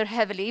tracer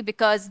heavily,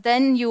 because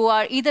then you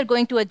are either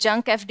going to a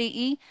junk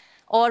FDE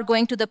or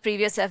going to the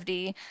previous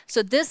FDE.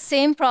 So this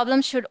same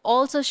problem should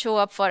also show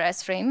up for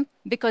SFrame,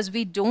 because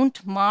we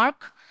don't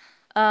mark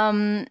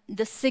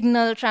the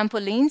signal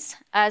trampolines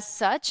as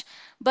such.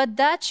 But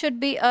that should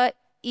be a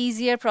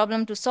easier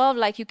problem to solve.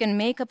 Like, you can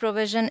make a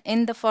provision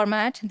in the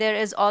format. There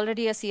is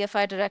already a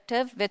CFI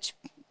directive, which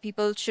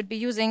people should be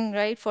using,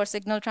 right, for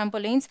signal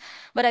trampolines.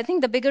 But I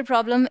think the bigger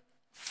problem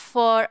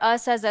for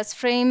us as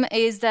SFrame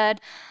is that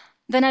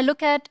when I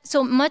look at,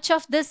 so much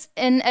of this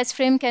in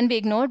SFrame can be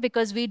ignored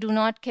because we do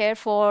not care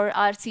for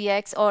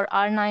RCX or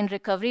R9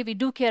 recovery. We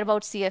do care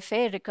about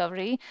CFA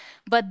recovery.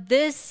 But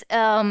this,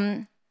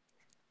 how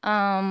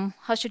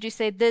should you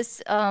say,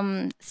 this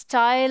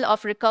style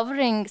of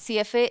recovering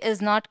CFA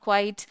is not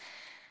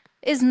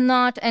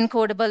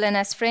encodable in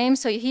SFrame.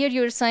 So here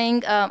you're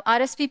saying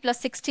RSP plus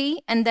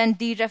 60 and then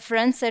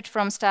dereference it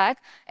from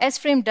stack.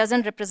 SFrame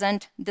doesn't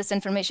represent this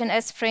information.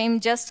 SFrame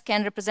just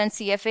can represent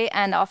CFA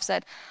and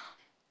offset.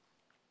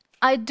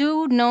 I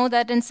do know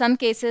that in some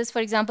cases, for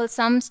example,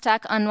 some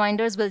stack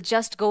unwinders will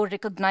just go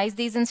recognize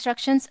these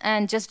instructions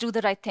and just do the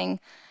right thing.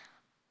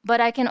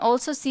 But I can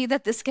also see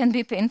that this can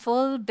be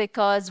painful,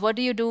 because what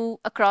do you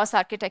do across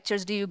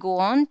architectures? Do you go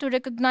on to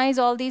recognize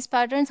all these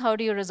patterns? How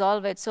do you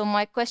resolve it? So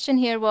my question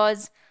here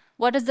was,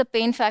 what is the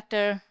pain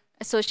factor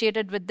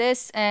associated with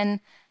this? And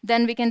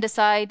then we can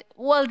decide,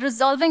 well,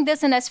 resolving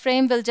this in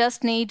SFrame will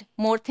just need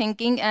more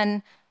thinking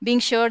and being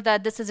sure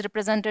that this is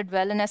represented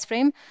well in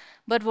SFrame.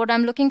 But what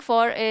I'm looking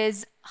for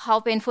is,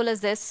 how painful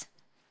is this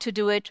to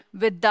do it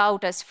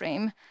without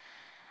SFrame?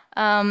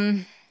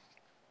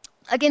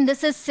 Again,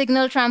 this is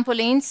signal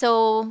trampoline,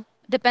 so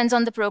depends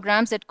on the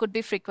programs. It could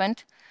be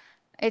frequent.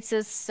 It's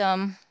just,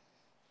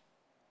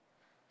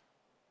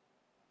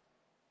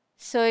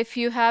 so if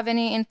you have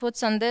any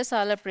inputs on this,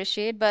 I'll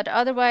appreciate. But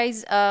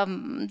otherwise,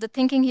 the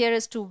thinking here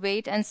is to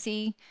wait and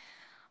see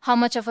how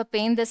much of a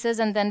pain this is,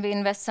 and then we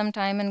invest some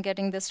time in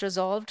getting this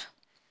resolved.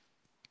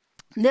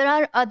 There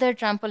are other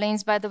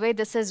trampolines, by the way.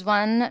 This is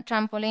one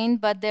trampoline,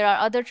 but there are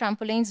other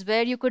trampolines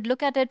where you could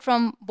look at it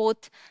from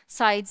both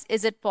sides.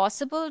 Is it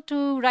possible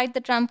to write the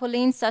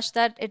trampoline such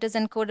that it is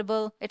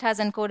encodable, it has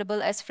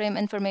encodable SFrame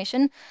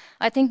information?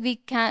 I think we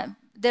can.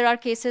 There are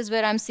cases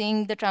where I'm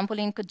seeing the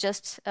trampoline could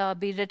just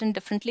be written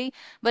differently.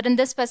 But in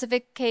this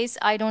specific case,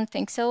 I don't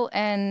think so.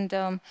 And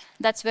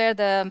that's where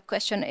the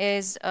question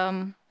is,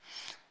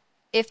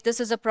 if this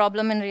is a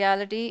problem in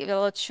reality,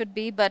 well, it should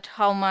be, but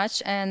how much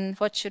and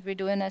what should we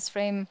do in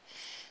SFrame?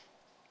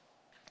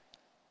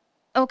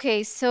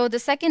 Okay, so the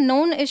second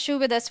known issue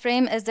with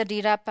SFrame is the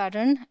DRAP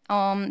pattern.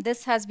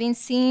 This has been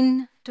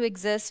seen to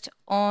exist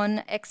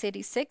on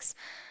x86.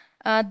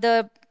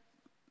 The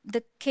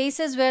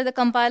cases where the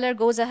compiler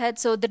goes ahead,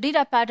 so the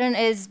DRAP pattern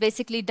is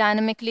basically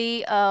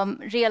dynamically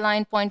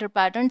realigned pointer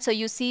pattern. So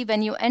you see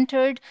when you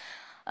entered,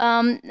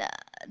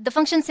 the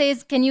function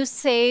says, can you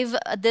save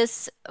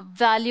this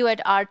value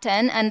at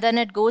R10? And then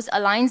it goes,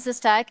 aligns the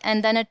stack,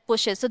 and then it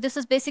pushes. So this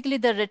is basically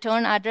the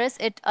return address.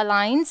 It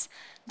aligns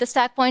the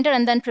stack pointer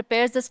and then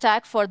prepares the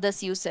stack for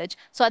this usage.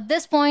 So at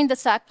this point, the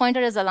stack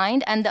pointer is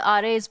aligned and the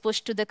array is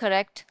pushed to the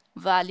correct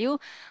value.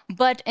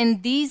 But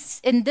in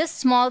this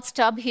small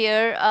stub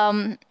here,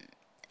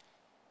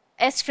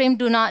 SFrame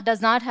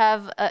does not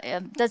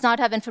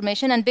have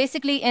information. And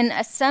basically in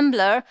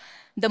assembler,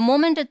 the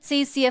moment it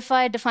sees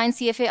CFI, defines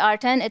CFA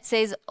R10, it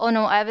says, oh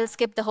no, I will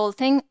skip the whole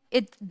thing.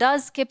 It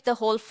does skip the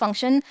whole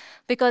function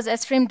because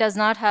SFrame does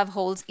not have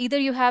holes. Either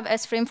you have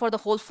SFrame for the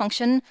whole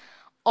function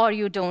or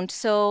you don't.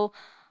 So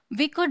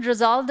we could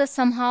resolve this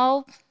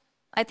somehow.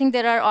 I think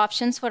there are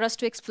options for us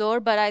to explore,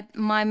 but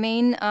my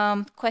main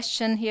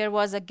question here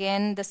was,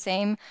 again, the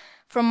same.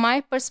 From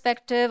my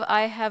perspective,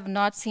 I have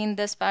not seen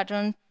this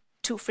pattern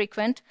too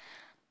frequent.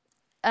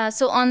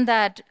 So on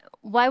that,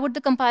 why would the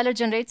compiler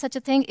generate such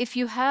a thing? If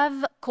you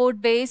have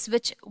code base,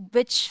 which,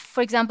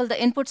 for example, the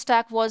input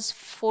stack was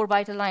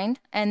 4-byte aligned,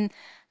 and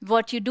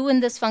what you do in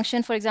this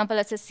function, for example,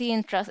 SSC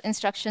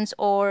instructions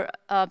or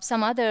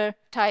some other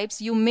types,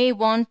 you may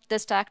want the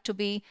stack to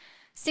be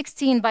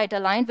 16-byte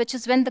aligned, which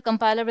is when the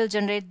compiler will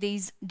generate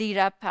these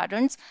DRAP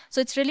patterns.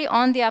 So it's really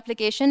on the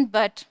application,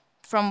 but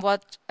from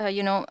what,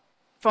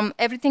 from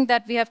everything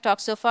that we have talked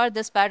so far,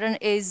 this pattern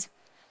is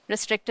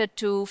restricted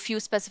to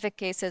few specific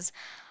cases.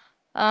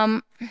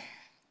 Not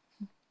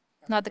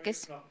the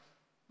case?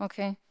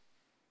 Okay.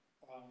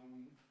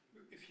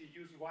 If you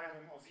use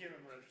YRM or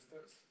ZRM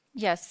registers,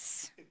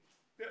 yes.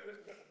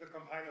 The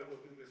compiler will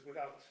do this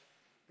without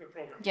the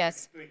program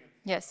yes. doing it.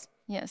 Yes,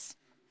 yes.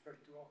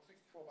 32 or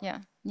 64. Yeah,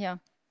 yeah.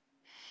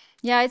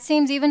 Yeah, it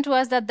seems even to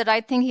us that the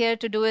right thing here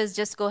to do is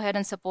just go ahead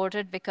and support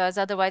it, because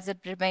otherwise it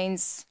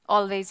remains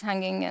always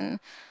hanging in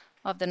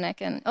of the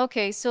neck. And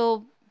okay,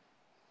 so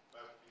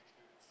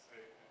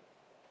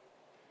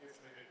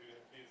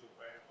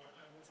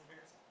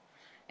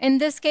in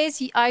this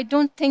case, I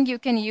don't think you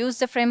can use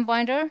the frame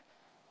pointer.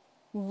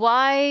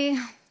 Why?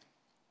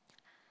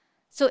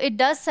 So it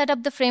does set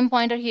up the frame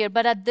pointer here,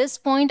 but at this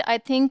point, I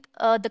think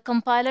the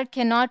compiler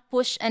cannot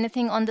push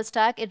anything on the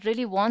stack. It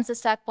really wants the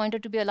stack pointer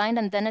to be aligned,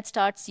 and then it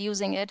starts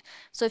using it.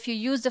 So if you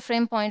use the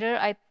frame pointer,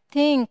 I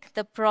think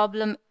the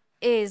problem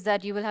is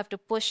that you will have to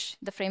push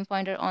the frame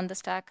pointer on the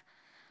stack.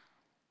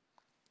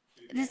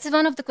 This is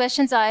one of the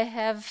questions I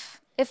have.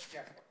 If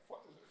Yeah,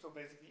 so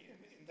basically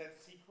in that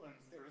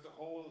sequence, there is a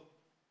hole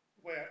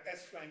where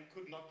SFrame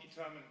could not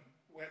determine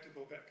where to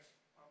go back.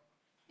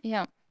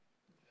 yeah. What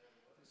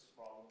is the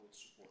problem with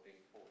supporting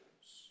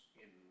holes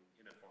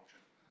in a function?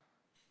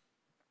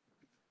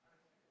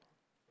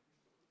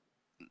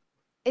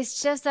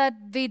 It's just that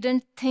we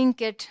didn't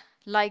think it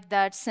like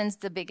that since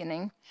the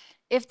beginning.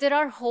 If there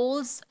are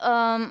holes,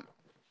 the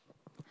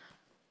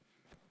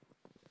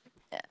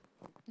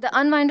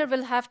unminder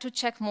will have to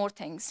check more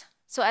things.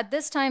 So at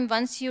this time,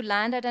 once you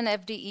land at an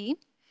FDE,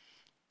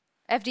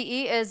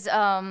 FDE is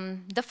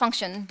the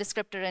function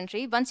descriptor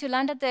entry. Once you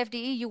land at the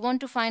FDE, you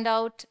want to find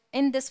out,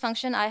 in this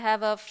function, I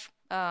have a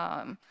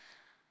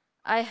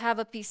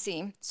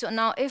PC. So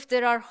now if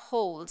there are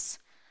holes,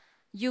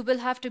 you will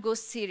have to go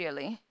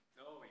serially.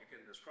 No, you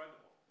can describe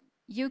the hole.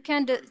 You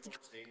can,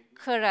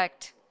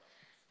 correct.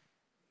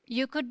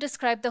 You could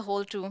describe the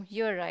hole too,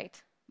 you're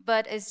right.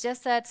 But it's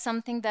just that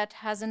something that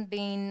hasn't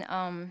been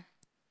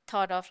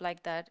thought of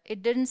like that.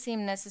 It didn't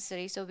seem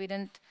necessary, so we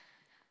didn't.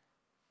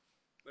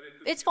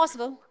 It's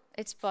possible.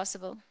 It's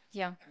possible.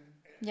 Yeah.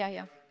 Yeah,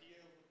 yeah. The idea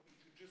would be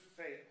to just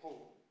say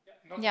hole,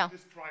 not Yeah. to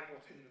describe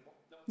what's in the hole.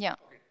 Yeah.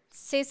 Okay.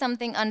 Say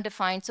something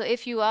undefined. So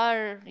if you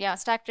are,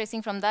 stack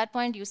tracing from that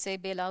point, you say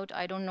bailout.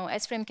 I don't know.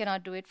 SFrame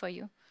cannot do it for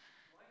you.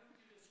 Why don't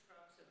you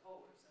describe the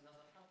hole as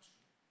another function?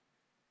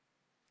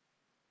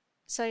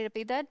 Sorry,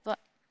 repeat that. What?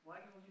 Why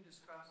don't you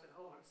describe the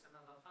hole as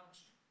another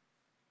function?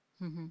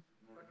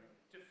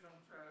 Different,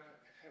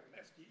 have an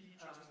FDE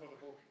just for the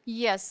hole.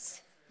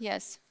 Yes.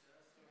 Yes.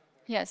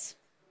 Yes.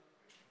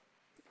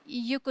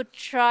 You could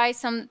try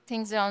some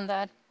things around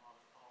that.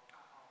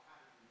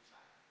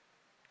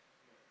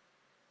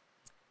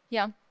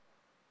 Yeah.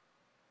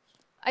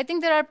 I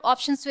think there are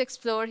options to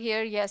explore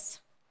here, yes.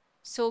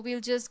 So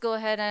we'll just go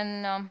ahead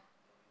and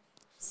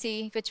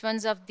see which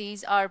ones of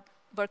these are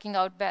working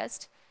out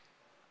best.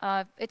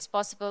 It's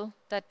possible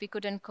that we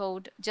could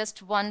encode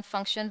just one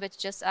function which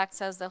just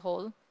acts as the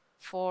whole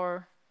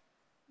for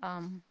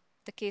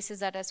the cases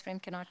that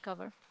SFrame cannot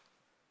cover.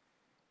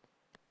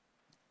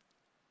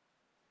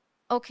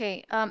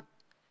 Okay.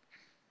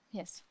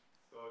 Yes.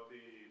 So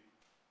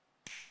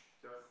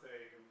just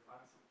saying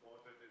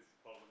unsupported is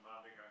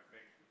problematic, I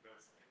think,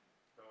 because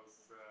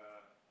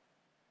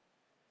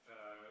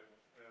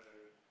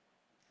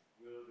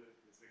will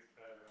this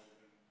experiment,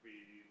 and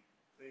we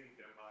think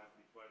there might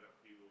be quite a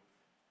few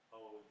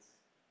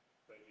holes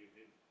that you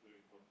hit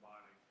doing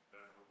combining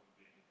that wouldn't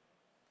be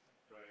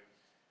right.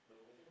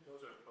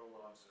 Those are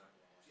prolongs.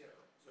 Yeah.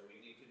 So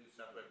we need to do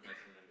separate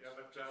measurements Yeah,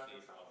 but, to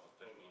see how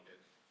often we did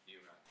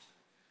DRAMs.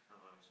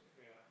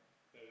 Yeah,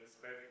 that is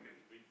basically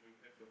between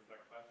it was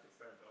like 5%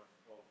 of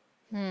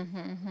Mm-hmm.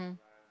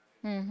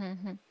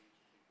 Mm-hmm.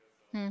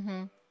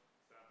 Mm-hmm.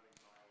 sampling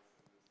bias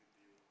in the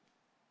CPU.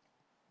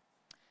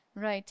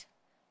 Right.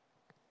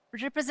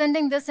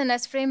 Representing this in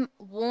SFrame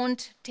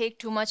won't take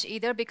too much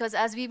either, because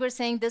as we were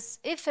saying, this,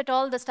 if at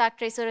all the stack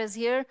tracer is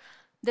here,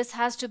 this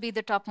has to be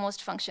the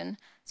topmost function.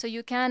 So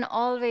you can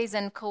always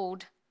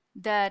encode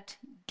that,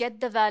 get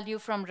the value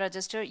from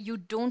register. You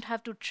don't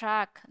have to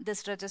track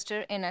this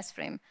register in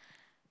SFrame.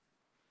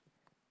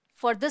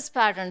 For this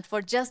pattern,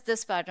 for just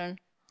this pattern.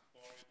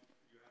 Or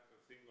you have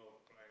a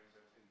single frame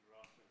that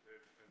interrupted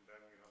it, and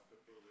then you have to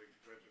put the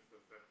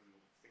registers that in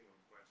a single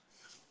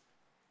question.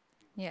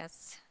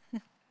 Yes.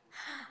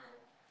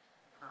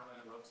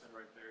 Caroline Rosen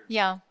right there.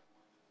 Yeah.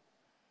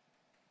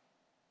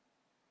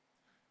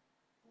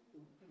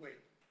 Wait,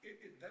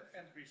 in that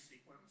entry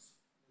sequence,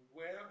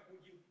 where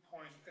would you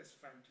point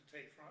SFrame to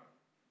take from,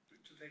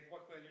 to take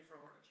what value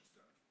from a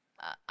register?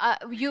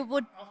 You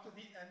would. After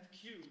the end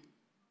Q,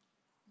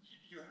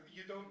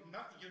 you know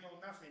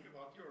nothing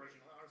about the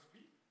original RSP.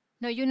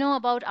 No, you know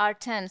about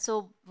R10.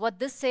 So what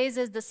this says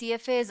is the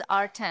CFA is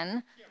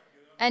R10,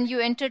 and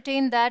you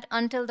entertain that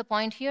until the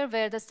point here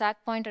where the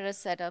stack pointer is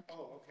set up.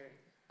 Oh, okay.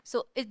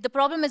 So the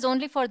problem is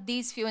only for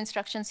these few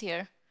instructions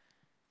here.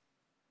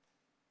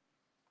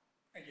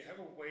 And you have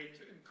a way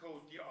to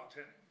encode the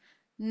R10?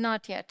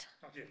 Not yet.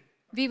 Not yet.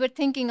 We were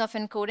thinking of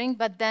encoding,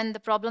 but then the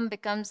problem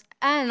becomes,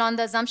 and on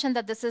the assumption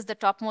that this is the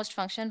topmost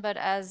function, but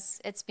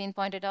as it's been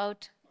pointed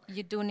out,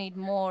 you do need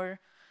more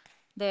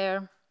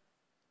there.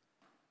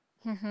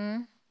 Mm-hmm.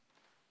 And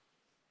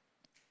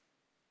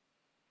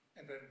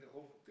then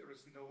there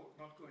is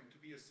not going to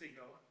be a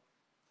signal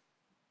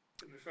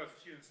in the first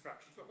few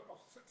instructions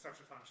of such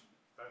a function.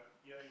 But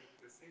yeah,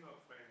 the single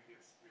frame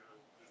gives you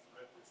this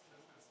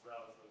registers as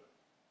well, so that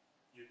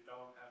you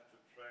don't have to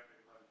track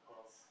it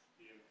across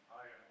the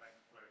entire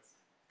length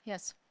trace,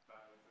 Yes.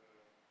 but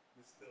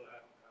you still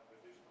have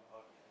additional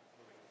logic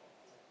including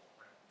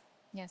frame.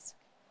 Yes.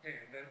 Okay,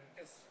 and then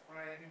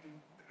SFrame,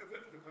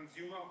 the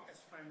consumer of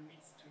SFrame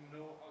needs to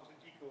know how to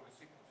decode a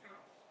signal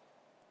flow.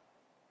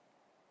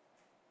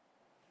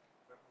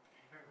 But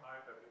you can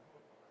hide that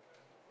information,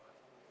 right?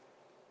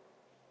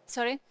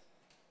 Sorry?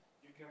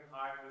 You can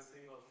hide the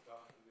signal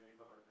stuff in the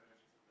invalid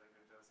energy so that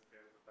it doesn't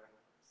get the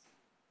backwards.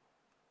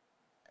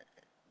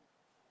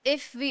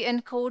 If we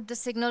encode the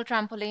signal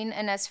trampoline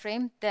in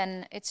SFrame,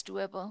 then it's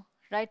doable.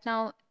 Right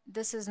now,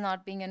 this is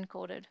not being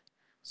encoded.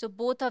 So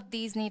both of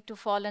these need to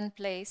fall in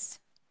place.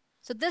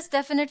 So this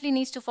definitely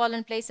needs to fall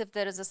in place if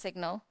there is a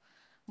signal.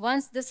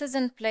 Once this is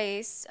in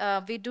place,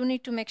 we do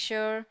need to make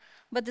sure,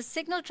 but the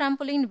signal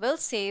trampoline will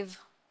save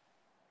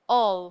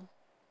all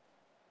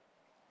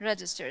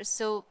registers.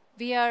 So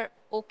we are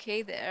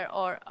okay there,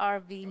 or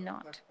are we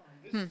not? But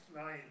on this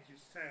slide, you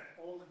said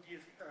all the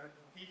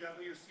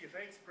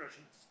DWCFA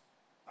expressions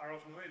are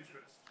of no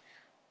interest.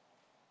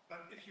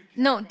 But if you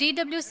No,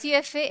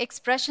 DWCFA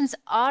expressions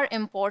are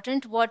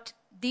important. What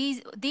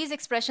these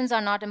expressions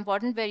are not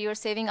important where you're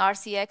saving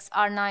RCX,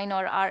 R9,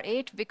 or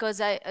R8,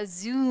 because I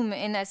assume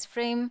in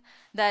SFrame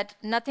that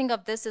nothing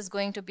of this is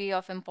going to be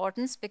of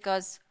importance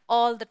because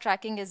all the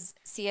tracking is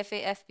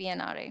CFA, FP,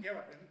 and RA. Yeah,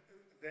 but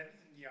then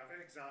in the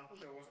other example,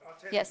 there was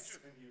R10 Yes.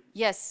 which you used.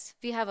 Yes,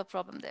 we have a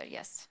problem there,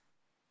 yes.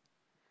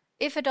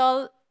 If at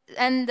all,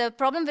 and the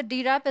problem with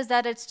DRAP is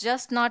that it's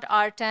just not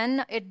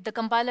R10. The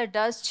compiler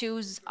does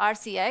choose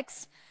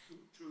RCX.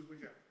 Choose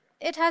whichever.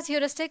 It has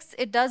heuristics.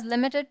 It does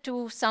limit it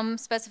to some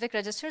specific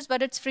registers,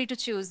 but it's free to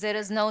choose. There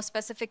is no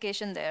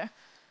specification there.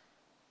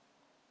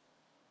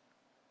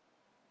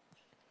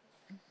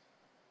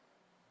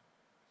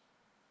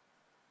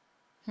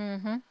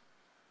 Since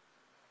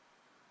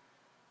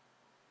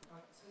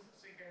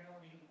again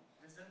only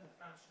within the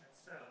function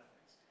itself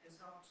is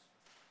not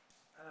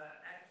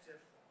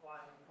active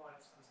while you call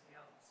something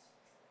else.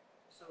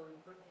 So you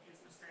couldn't use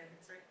the same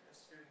trick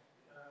as you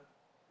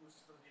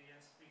used for the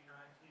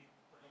SP90,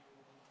 where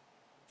you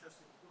just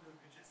include a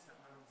register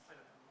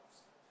instead of an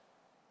offset.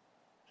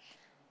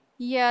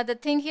 Yeah, the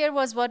thing here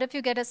was, what if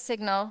you get a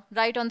signal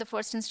right on the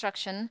first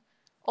instruction,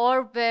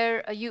 or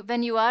where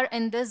when you are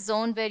in this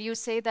zone where you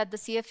say that the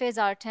CFAs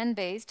are 10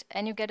 based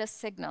and you get a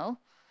signal,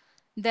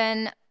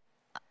 then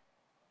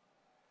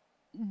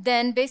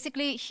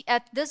basically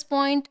at this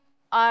point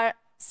our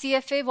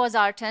CFA was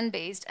R10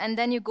 based, and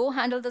then you go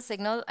handle the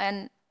signal,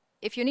 and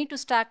if you need to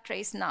stack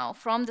trace now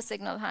from the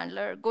signal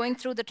handler going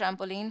through the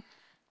trampoline,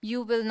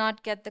 you will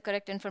not get the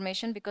correct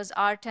information because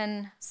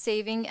R10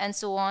 saving and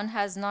so on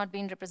has not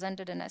been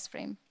represented in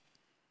SFrame.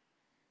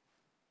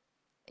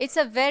 It's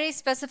a very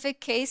specific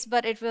case,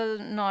 but it will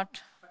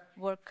not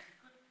work.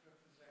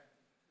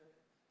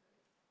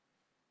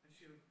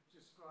 If you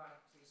describe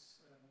this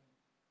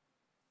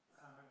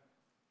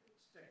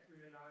stack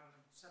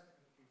realignment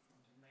separately from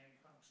the main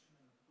function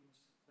and use the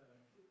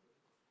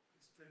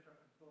straight up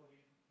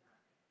encoding,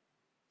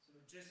 so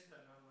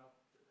register number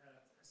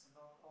as an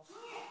offset.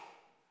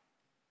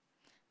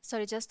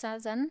 Sorry, just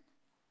as an?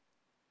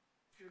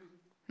 If you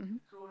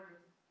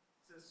encode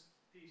this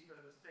piece where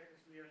the stack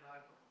is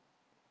realigned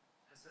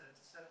as a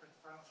separate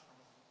function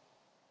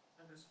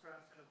and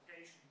describes the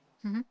location,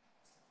 the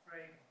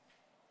frame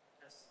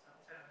as a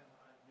 10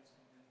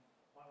 using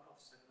one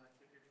offset like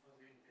you did for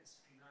the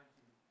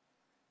SP90.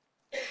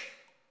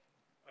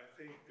 I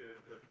think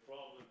the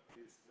problem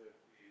is that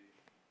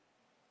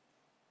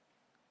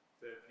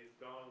you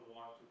don't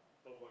want to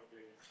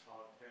propagate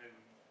R10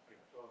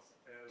 across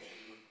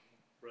every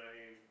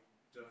frame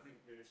just in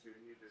case you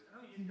need it.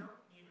 No, you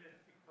don't need it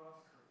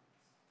because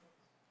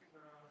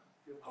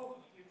you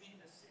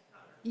need a signal.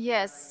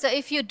 Yes, so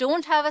if you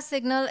don't have a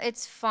signal,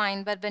 it's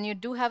fine, but when you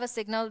do have a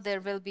signal, there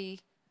will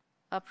be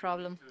a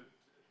problem. To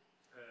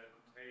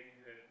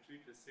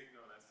treat the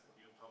signal as on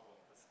top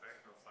of the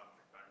spec or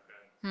something like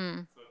that,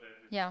 so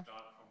that it Yeah.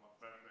 starts from a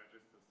frame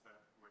register set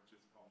which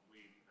is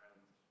complete, and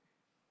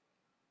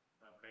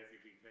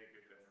basically take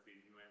it as the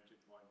new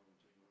entry point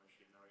into your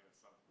machinery or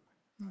something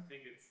like that. I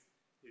think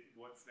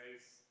what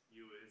saves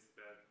you is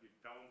that you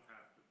don't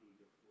have to do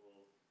the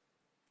full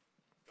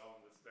down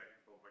the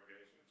spec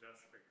propagation,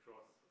 just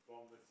across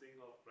from the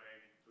single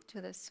frame to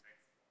the this.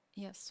 next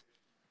one. Yes.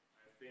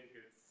 I think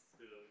it's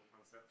still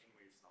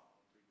conceptually sound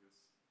to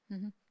use the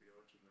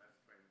original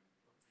frame.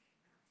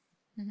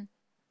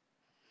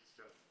 It's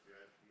just the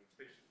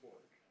implementation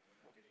for it.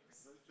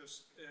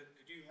 Just,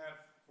 did you have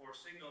for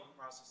signal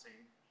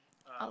processing?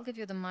 I'll give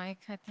you the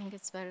mic. I think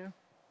it's better.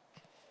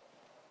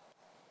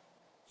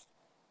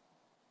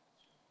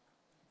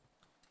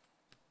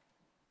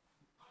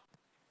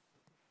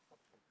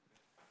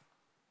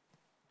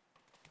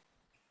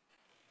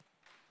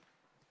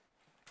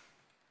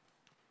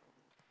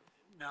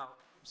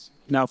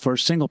 Now, for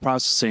signal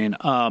processing,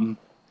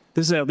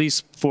 this is at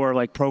least for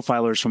like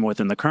profilers from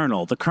within the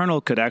kernel. The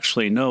kernel could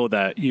actually know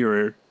that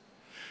you're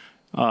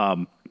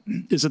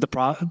is it the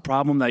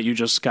problem that you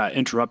just got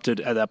interrupted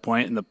at that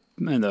point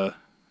in the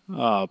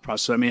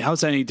process? I mean,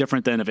 how's that any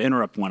different than if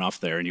interrupt went off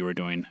there and you were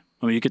doing?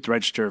 I mean, you get to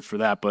register for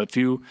that, but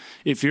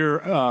if your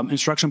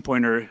instruction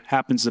pointer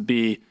happens to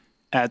be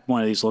at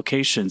one of these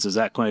locations, is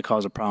that going to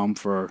cause a problem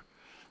for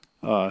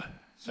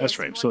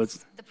SFrame? So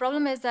the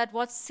problem is that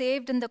what's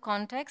saved in the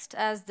context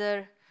as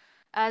the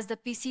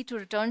PC to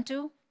return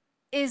to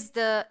is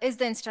the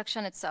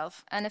instruction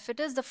itself. And if it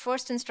is the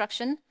first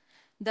instruction,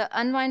 the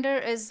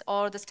unwinder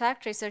or the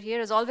stack tracer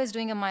here is always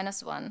doing a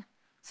 -1.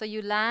 So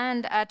you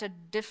land at a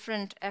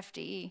different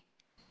FDE.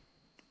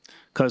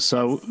 Because,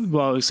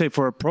 well, say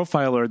for a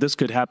profiler, this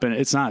could happen.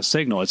 It's not a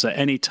signal. It's at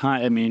any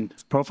time. I mean,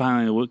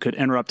 profiling could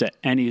interrupt at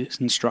any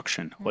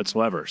instruction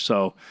whatsoever.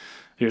 So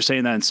you're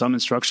saying that in some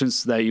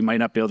instructions that you might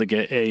not be able to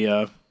get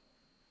a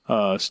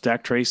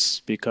stack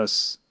trace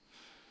because...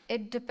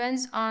 It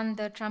depends on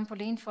the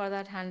trampoline for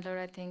that handler,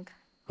 I think.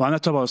 Well, I'm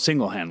not talking about a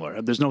single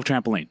handler. There's no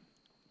trampoline.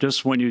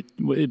 Just when you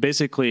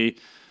basically...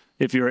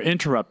 If you're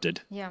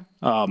interrupted,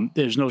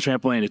 there's no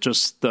trampoline. It's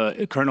just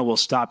the kernel will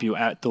stop you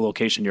at the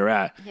location you're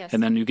at. Yes.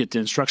 And then you get the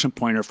instruction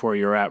pointer for where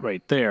you're at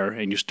right there,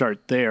 and you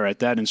start there at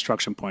that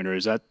instruction pointer.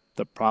 Is that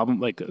the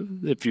problem? Like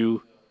if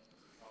you...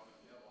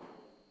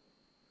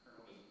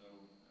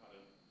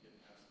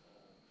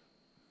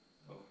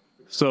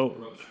 So...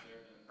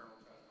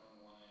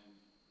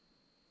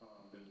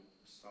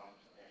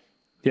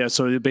 Yeah,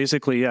 so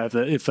basically, yeah,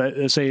 if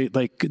say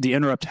like the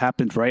interrupt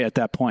happened right at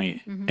that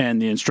point,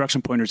 and the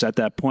instruction pointer's at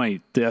that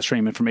point, the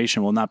SFrame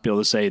information will not be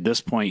able to say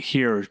this point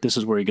here, this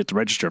is where you get the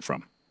register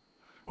from,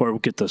 or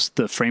get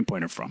the frame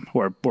pointer from,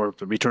 or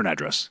the return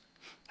address.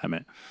 I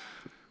mean,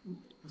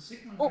 the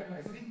signal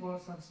I think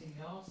was something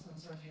else, and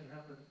then you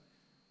have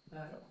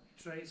a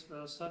trace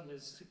where suddenly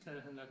the signal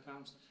handler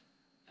comes,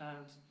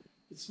 and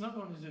it's not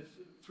only the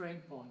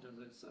frame pointer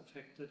that's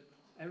affected.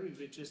 Every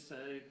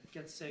register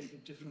gets saved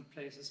in different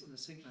places in the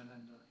signal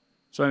handler.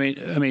 So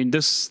I mean,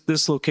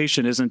 this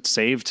location isn't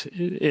saved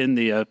in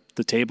the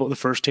table, the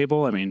first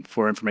table. I mean,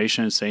 for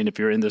information, it's saying if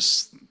you're in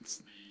this. As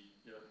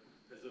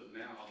of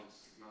now,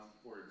 it's not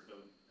supported. So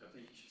I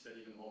think she said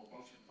even the whole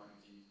function might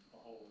be a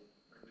whole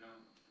right now.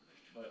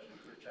 But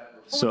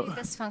only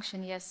this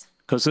function, yes.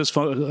 Because this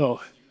function.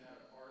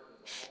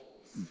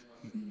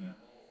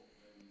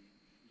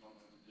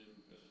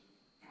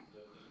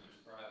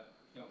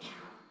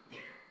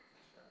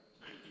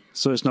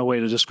 So there's no way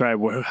to describe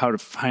how to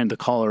find the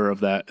caller of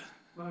that.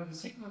 Well, the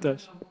signal handler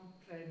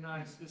won't play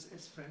nice with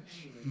SFrame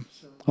anyway.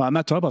 So. Well, I'm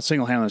not talking about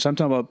single handlers. I'm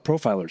talking about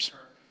profilers.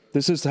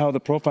 This is how the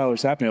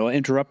profilers happen. It will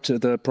interrupt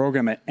the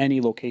program at any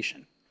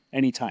location,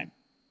 any time.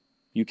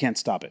 You can't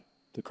stop it.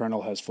 The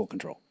kernel has full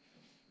control.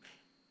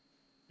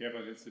 Yeah,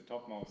 but it's the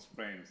topmost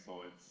frame,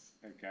 so it's,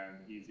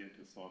 again, easier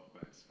to sort by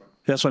SFrame.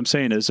 That's what I'm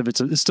saying is if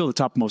it's still the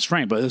topmost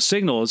frame, but the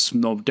signal is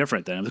no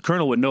different than the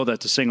kernel would know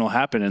that the signal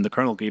happened, and the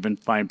kernel could even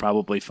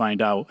probably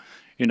find out,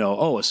 you know,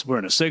 oh, we're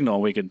in a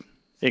signal. We could.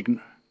 When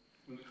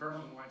the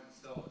kernel unwinds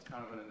itself, it's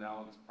kind of an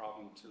analogous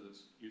problem to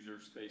this user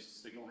space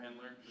signal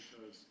handler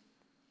because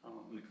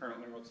when the kernel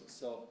interrupts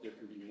itself, there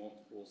can be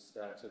multiple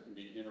stacks. There can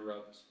be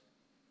interrupt.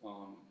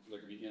 There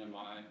can be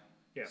NMI.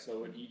 Yeah.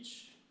 So in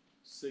each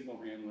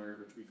signal handler,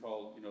 which we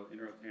call,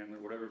 interrupt handler,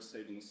 whatever is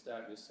saved in the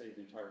stack, is saved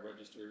the entire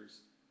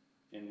registers.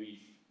 And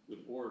with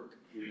ORC,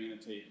 we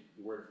annotate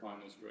where to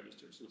find those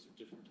registers. So it's a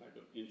different type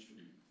of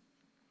entry.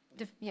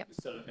 Yep.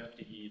 Instead of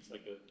FDE, it's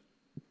like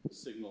a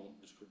signal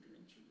descriptor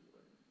entry or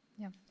whatever.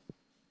 Yeah.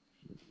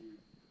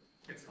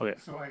 Yes. Okay.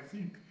 So I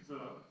think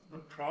the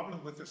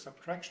problem with the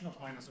subtraction of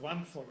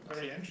 -1 for the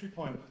very entry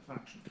point of the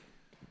function,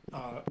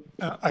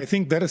 I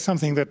think that is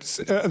something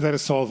that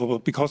is solvable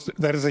because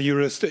that is a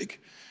heuristic.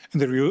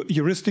 And the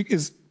heuristic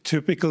is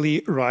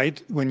typically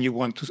right when you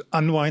want to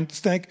unwind the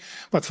stack,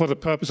 but for the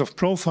purpose of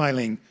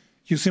profiling,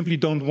 you simply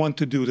don't want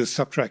to do this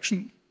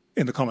subtraction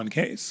in the common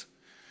case.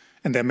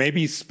 And there may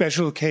be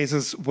special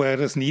cases where it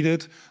is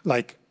needed,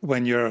 like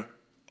when you're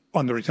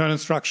on the return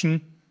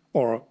instruction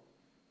or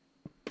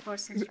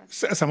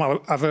some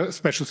other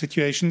special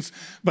situations.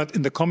 But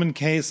in the common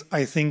case,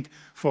 I think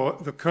for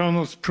the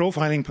kernel's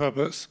profiling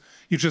purpose,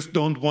 you just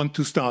don't want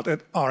to start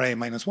at RA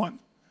 -1.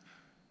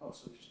 Oh,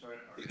 so you start at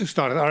RA. You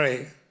start at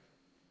RA.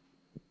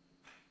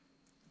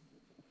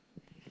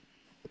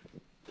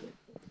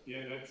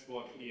 Yeah, that's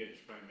what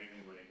EH-frame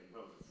anyway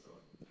knows. So.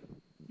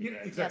 Yeah,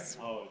 exactly.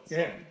 Oh, it's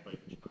Yeah.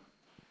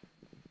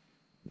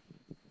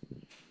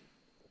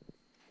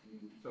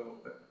 So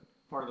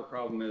part of the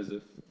problem is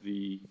if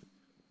the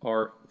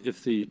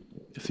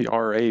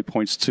RA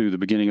points to the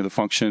beginning of the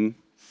function,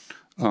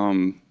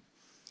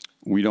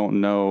 we don't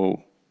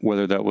know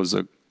whether that was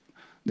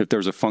if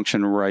there's a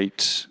function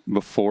right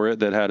before it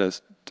that had a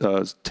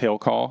tail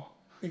call.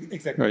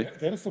 Exactly. Right.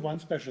 That is the one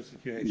special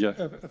situation. Yeah.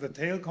 The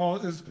tail call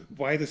is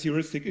why this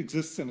heuristic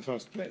exists in the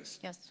first place.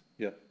 Yes.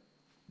 Yeah.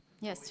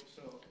 Yes.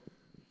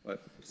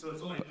 So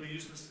it's only, we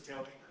just missed the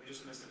tail, we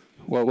just missed it.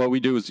 Well, what we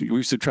do is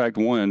we subtract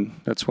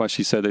 1. That's why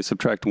she said they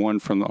subtract 1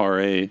 from the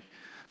RA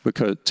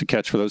because to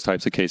catch for those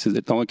types of cases.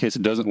 The only case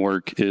it doesn't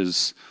work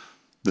is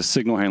the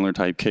signal handler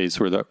type case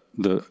where the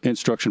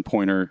instruction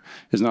pointer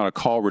is not a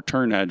call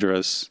return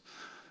address,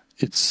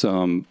 it's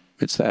the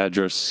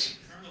address.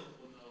 The kernel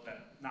will know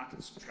that not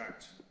to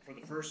subtract for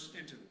the first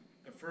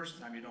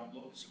time you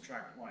don't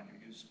subtract one, you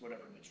use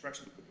whatever the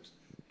instruction is.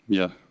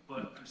 Yeah.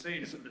 But I'm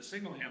saying for the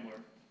signal handler,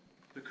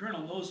 the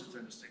kernel knows it's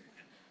in the signal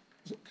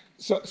handler.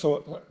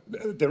 So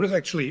there is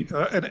actually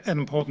an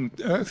important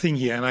thing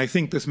here, and I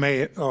think this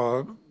may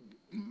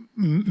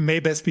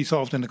best be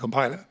solved in the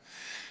compiler.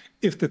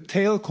 If the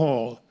tail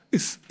call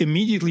is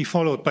immediately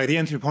followed by the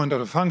entry point of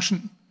the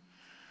function,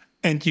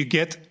 and you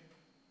get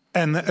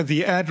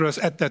the address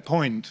at that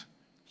point,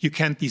 you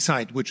can't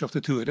decide which of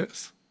the two it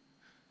is.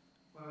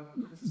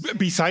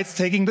 Besides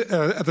taking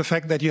the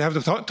fact that you have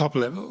the top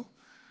level.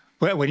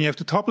 When you have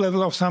the top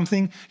level of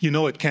something, you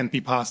know it can't be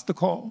past the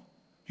call,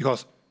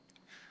 because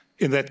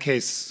in that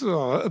case,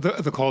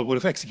 the call would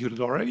have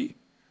executed already.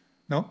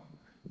 No?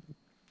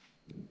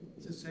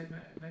 It's the same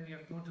when you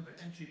go to the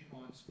entry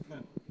points.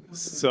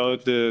 So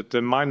the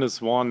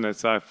 -1,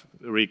 as I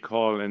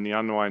recall in the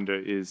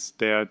unwinder, is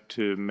there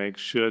to make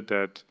sure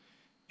that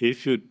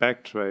if you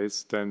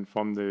backtrace, then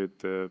from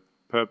the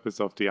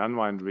purpose of the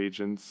unwind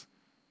regions,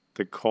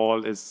 the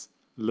call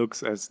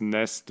looks as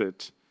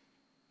nested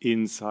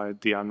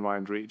inside the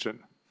unwind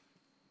region.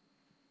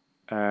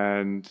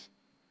 And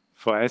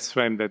for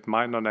SFrame, that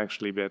might not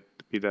actually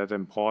be that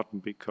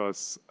important,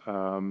 because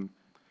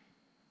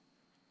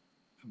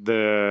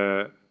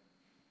the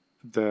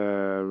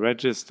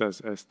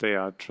registers as they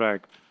are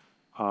tracked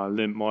are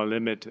more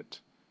limited.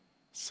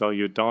 So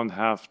you don't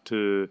have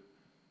to,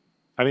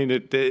 I mean,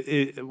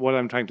 what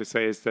I'm trying to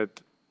say is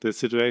that the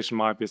situation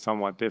might be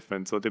somewhat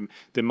different. So the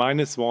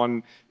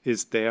 -1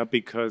 is there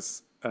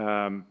because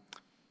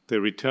the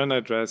return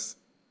address,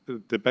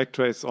 the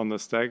backtrace on the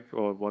stack,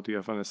 or what you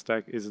have on the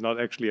stack, is not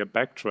actually a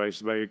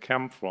backtrace where you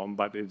come from,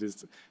 but it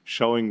is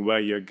showing where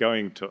you're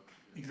going to.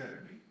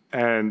 Exactly.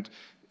 And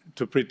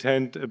to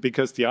pretend,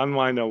 because the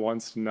unwinder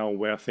wants to know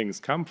where things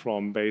come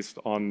from based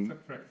on,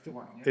 Subtract the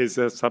one, yeah. is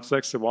a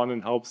subtracts the one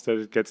in hopes that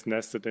it gets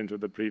nested into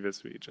the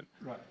previous region.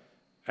 Right.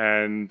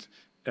 And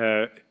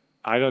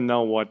I don't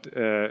know what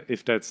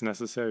if that's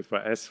necessary for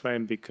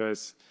SFrame,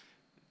 because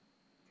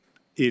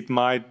it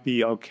might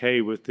be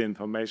okay with the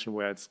information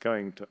where it's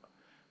going to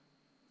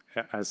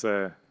as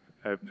a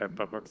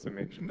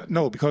approximation.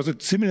 No, because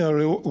it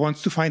similarly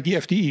wants to find the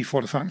FDE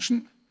for the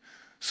function.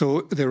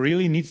 So there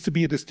really needs to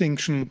be a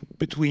distinction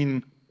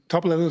between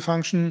top-level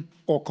function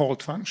or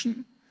called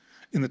function.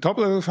 In the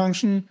top-level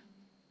function,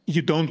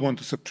 you don't want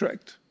to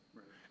subtract.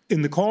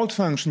 In the called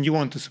function, you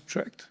want to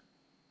subtract.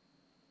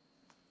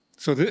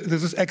 So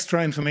this is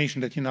extra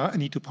information that you now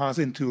need to pass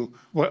into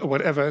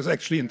whatever is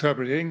actually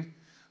interpreting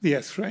the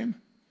SFrame.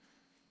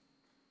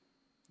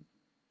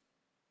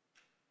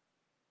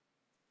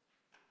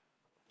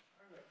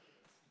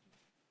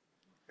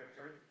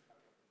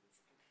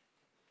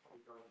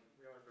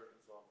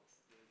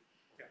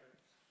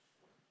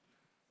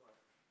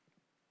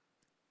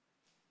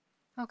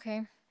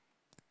 Okay.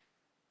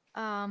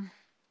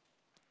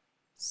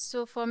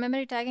 So for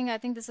memory tagging, I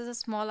think this is a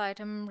small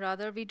item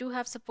rather. We do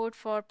have support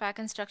for pack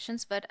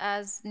instructions, but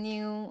as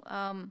new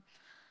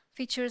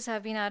features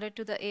have been added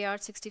to the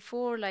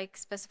AR64, like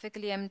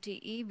specifically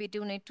MTE, we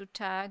do need to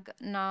tag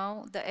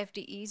now the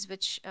FDEs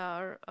which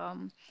are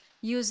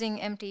using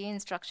MTE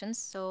instructions.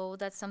 So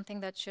that's something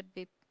that should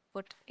be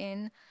put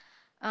in.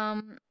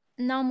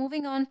 Now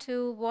moving on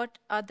to what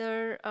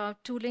other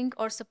tooling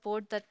or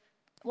support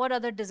what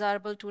other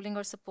desirable tooling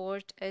or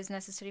support is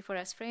necessary for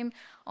SFrame.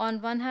 On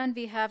one hand,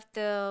 we have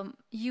the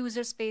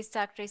user space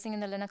stack tracing in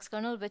the Linux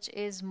kernel, which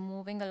is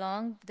moving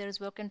along. There is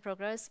work in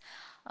progress.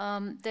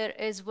 There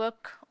is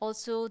work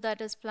also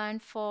that is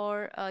planned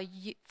for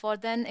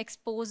then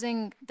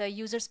exposing the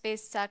user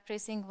space stack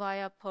tracing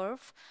via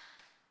perf.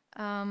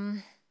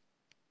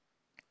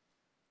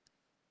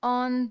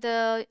 On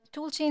the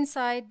toolchain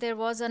side, there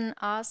was an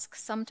ask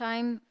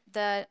sometime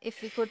that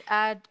if we could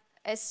add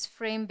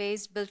SFrame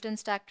based built-in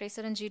stack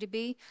tracer in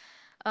GDB.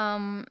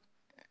 And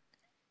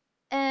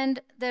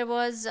there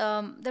was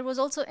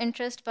also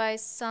interest by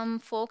some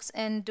folks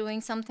in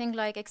doing something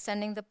like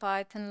extending the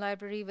Python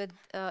library with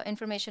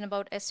information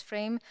about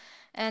SFrame,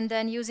 and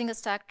then using a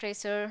stack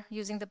tracer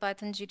using the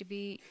Python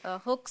GDB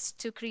hooks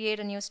to create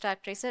a new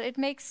stack tracer. It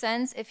makes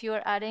sense if you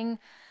are adding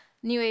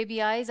new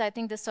ABIs. I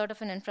think this sort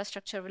of an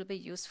infrastructure will be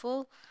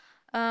useful.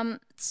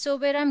 So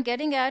where I'm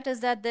getting at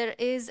is that there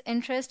is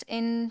interest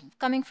in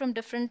coming from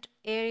different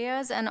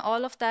areas, and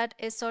all of that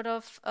is sort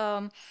of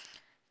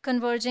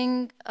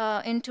converging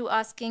into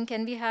asking,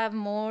 can we have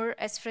more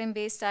SFrame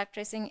based stack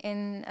tracing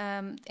in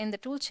the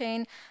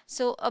toolchain?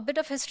 So a bit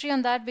of history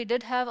on that: we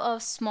did have a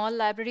small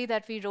library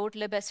that we wrote,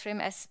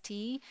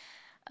 libsframe_st.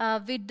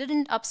 We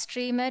didn't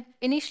upstream it.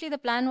 Initially, the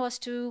plan was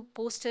to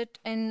post it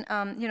in,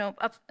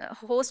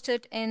 host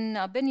it in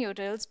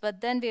binutils,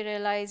 but then we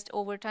realized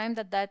over time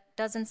that that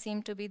doesn't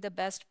seem to be the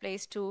best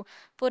place to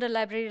put a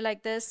library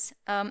like this.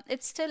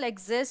 It still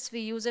exists.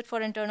 We use it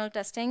for internal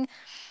testing.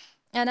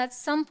 And at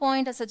some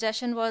point, a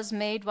suggestion was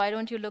made, why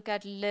don't you look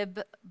at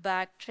lib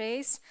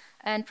backtrace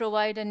and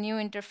provide a new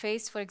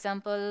interface, for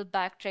example,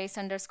 backtrace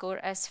underscore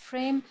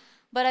SFrame.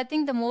 But I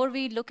think the more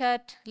we look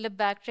at lib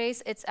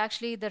backtrace, it's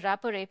actually the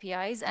wrapper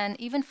APIs. And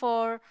even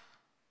for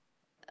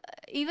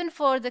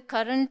the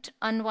current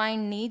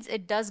unwind needs,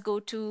 it does go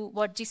to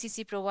what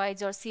GCC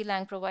provides or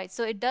CLang provides.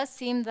 So it does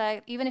seem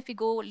that even if you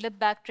go lib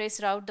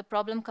backtrace route, the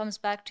problem comes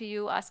back to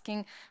you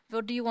asking,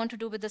 what do you want to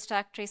do with the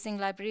stack tracing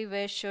library?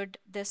 Where should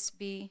this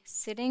be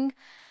sitting?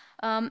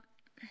 We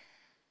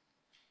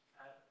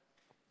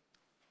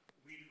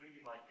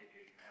really like it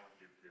in Indu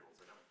Bhagat.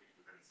 I don't think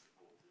we've any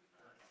support in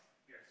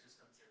yes, just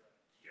come say that.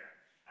 Yeah,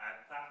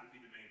 that would be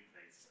the main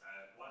place.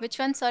 Which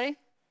one, sorry?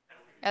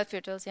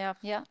 Indu Tools, yeah,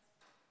 yeah.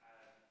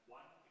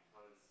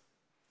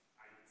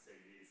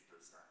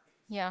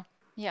 Yeah,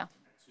 yeah.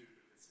 And two,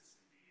 the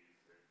consistently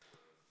used for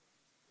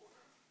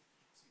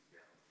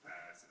CTL.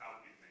 So that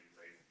would be the main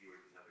place. You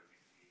would have a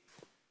GP.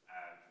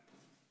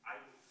 I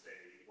would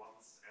say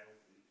once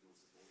LP will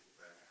support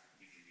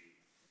PDB,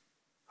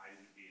 I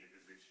would be in a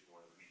position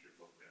where we should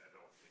look at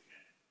adopting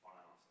it on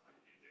our side.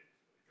 I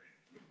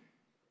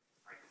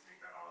can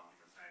make that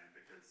argument then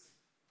because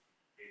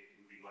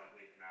it would be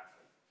likely an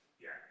asset.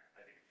 Yeah,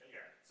 I think,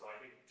 yeah. So I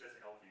think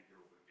just LP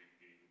will be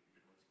the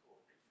most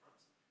important thing for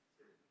us.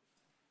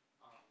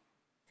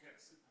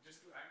 Yes,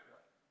 just to add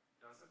that,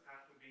 does it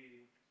have to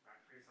be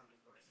backtrace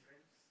underscore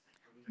SFrame?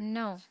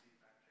 No.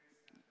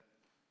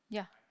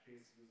 Yeah.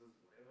 Backtrace uses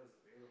whatever's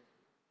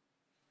available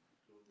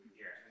to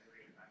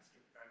generate an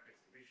abstract backtrace.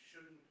 We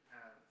shouldn't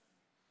have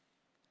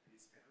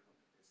these kind of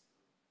interfaces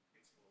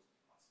exposed to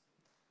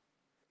possible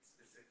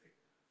specific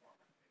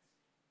format based.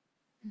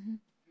 Do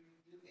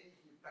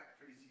any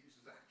backtrace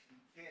users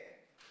actually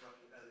care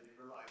whether they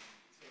rely on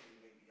the same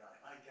API?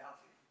 I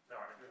doubt it.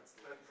 No, I think that's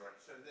right.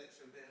 So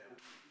therefore,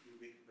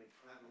 we can make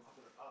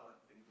other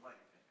things like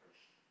that.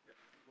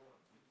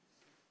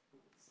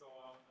 So,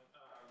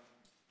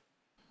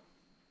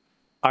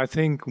 I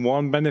think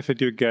one benefit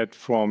you get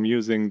from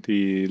using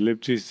the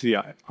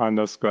libgcc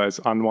underscore as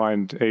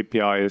unwind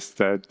API is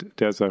that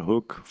there's a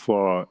hook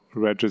for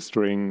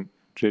registering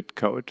JIT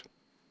code.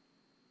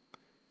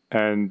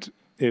 And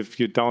if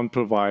you don't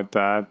provide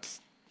that,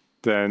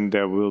 then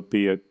there will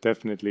be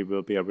definitely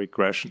will be a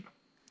regression.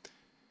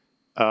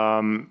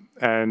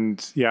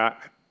 And yeah,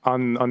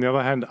 on the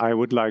other hand, I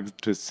would like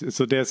to see,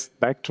 so there's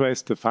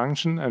backtrace the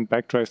function, and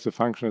backtrace the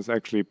function is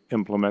actually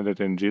implemented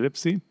in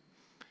glibc.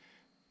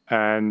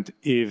 And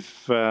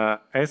if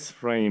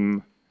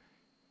SFrame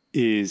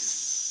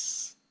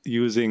is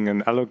using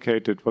an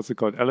allocated, what's it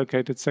called,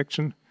 allocated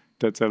section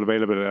that's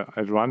available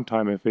at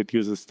runtime, if it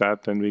uses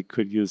that, then we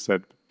could use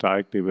that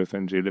directly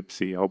within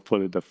glibc.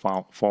 Hopefully the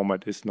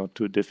format is not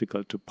too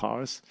difficult to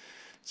parse.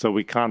 So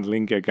we can't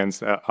link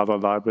against other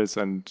libraries,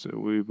 and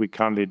we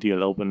currently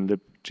deal open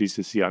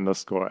libgcc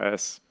underscore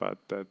s, but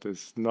that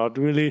is not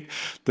really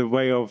the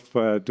way of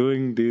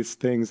doing these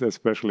things,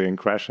 especially in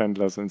crash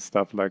handlers and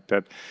stuff like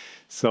that.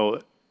 So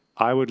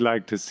I would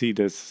like to see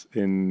this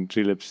in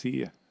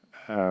glibc,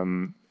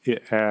 and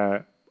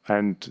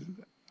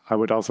I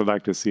would also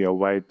like to see a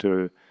way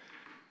to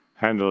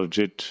handle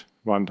JIT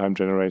runtime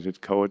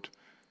generated code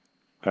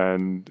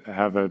and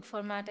have a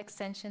format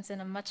extensions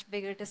in a much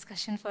bigger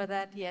discussion for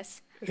that,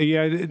 yes.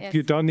 Yeah, Yes.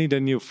 You don't need a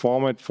new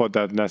format for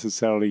that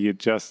necessarily. You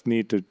just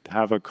need to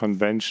have a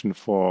convention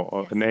for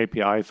or Yes. an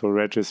API for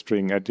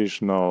registering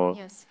additional.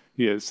 Yes.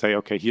 You say,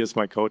 okay, here's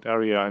my code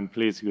area, and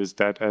please use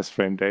that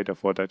SFrame data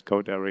for that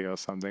code area or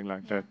something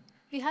like that.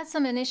 We had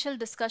some initial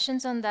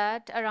discussions on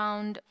that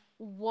around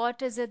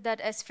what is it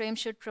that SFrame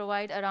should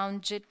provide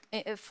around JIT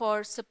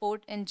for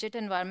support in JIT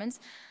environments.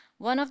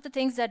 One of the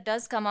things that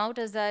does come out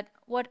is that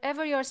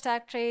whatever your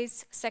stack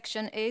trace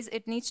section is,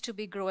 it needs to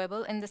be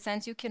growable in the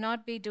sense you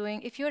cannot be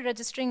doing, if you're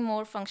registering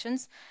more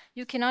functions,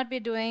 you cannot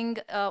be doing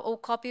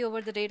copy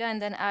over the data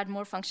and then add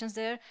more functions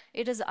there.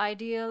 It is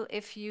ideal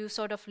if you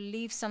sort of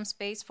leave some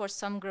space for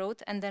some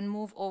growth and then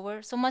move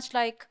over. So much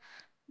like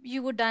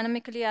you would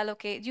dynamically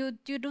allocate, you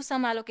do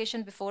some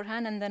allocation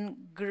beforehand and then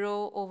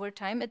grow over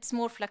time. It's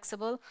more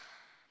flexible.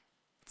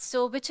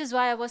 So which is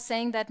why I was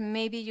saying that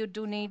maybe you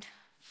do need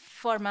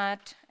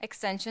format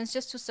extensions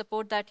just to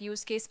support that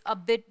use case a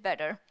bit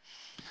better.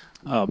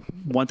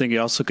 One thing you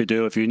also could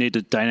do if you need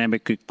to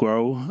dynamically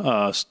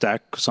grow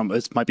stack,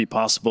 it might be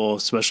possible,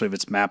 especially if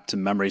it's mapped to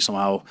memory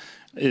somehow,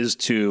 is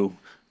to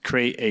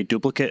create a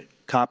duplicate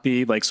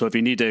copy. Like, so if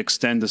you need to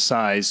extend the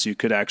size, you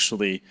could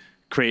actually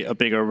create a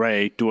big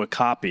array, do a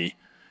copy,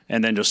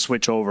 and then just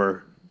switch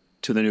over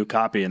to the new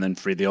copy and then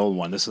free the old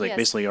one. This is like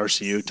basically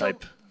RCU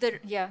type.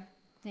 Yeah.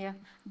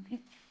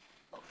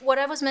 What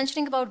I was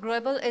mentioning about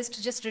growable is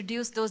to just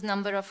reduce those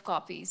number of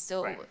copies.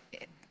 So,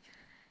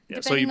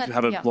 So you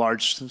have a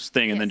large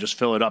thing and then just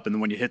fill it up, and then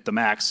when you hit the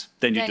max,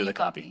 then you do the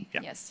copy.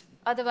 Yeah. Yes.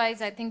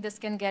 Otherwise, I think this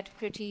can get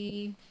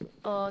pretty.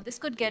 This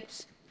could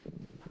get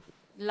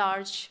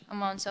large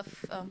amounts of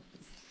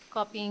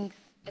copying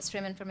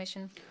SFrame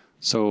information.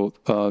 So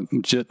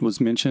JIT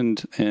was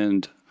mentioned,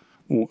 and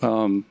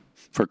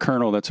for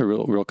kernel, that's a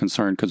real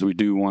concern because we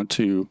do want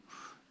to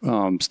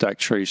stack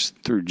trace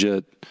through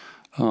JIT.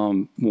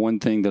 One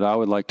thing that I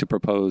would like to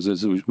propose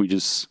is we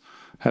just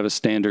have a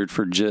standard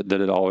for JIT that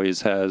it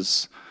always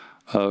has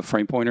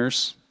frame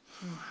pointers.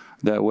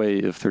 That way,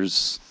 if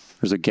there's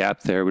a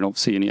gap there, we don't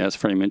see any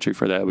SFrame entry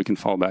for that, we can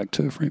fall back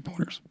to frame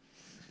pointers.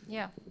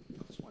 Yeah.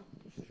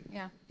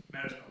 Yeah.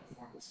 Matters about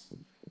performance.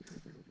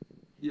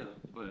 Yeah,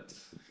 but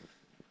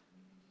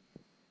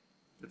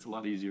it's a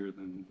lot easier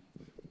than.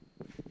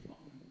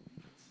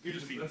 You're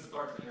just being.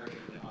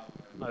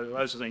 I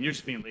was saying, you're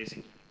just being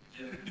lazy.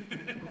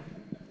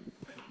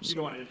 You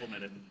don't want to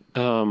implement it.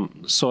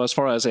 So as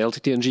far as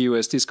LTT and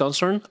GUSD is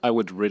concerned, I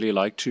would really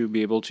like to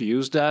be able to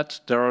use that.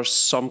 There are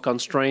some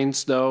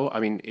constraints, though. I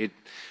mean,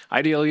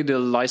 ideally, the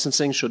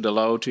licensing should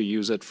allow to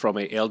use it from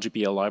a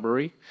LGPL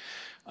library.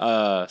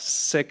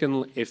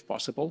 Secondly, if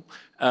possible.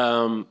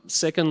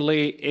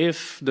 Secondly,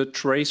 if the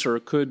tracer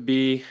could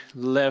be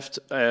left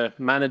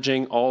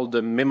managing all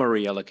the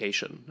memory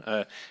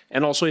allocation,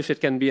 and also if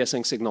it can be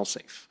async signal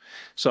safe.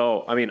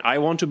 So, I mean, I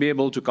want to be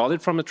able to call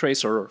it from a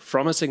tracer,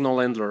 from a signal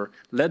handler,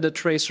 let the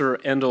tracer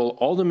handle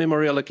all the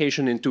memory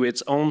allocation into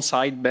its own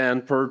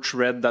sideband per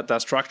thread data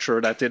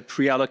structure that it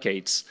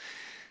pre-allocates,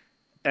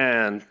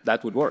 and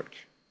that would work.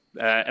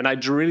 And I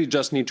really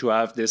just need to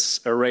have this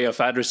array of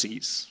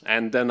addresses,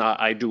 and then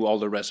I do all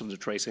the rest of the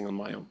tracing on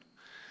my own.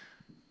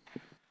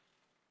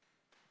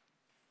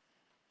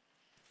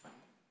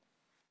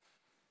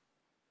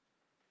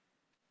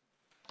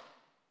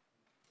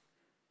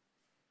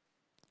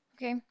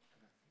 Okay.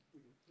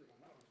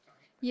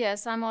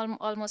 Yes, I'm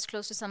almost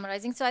close to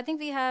summarizing. So I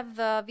think we have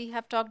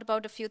talked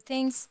about a few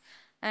things,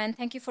 and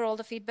thank you for all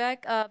the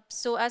feedback.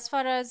 So as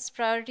far as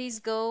priorities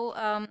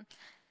go,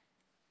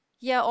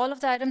 yeah, all of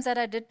the items that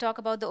I did talk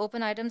about, the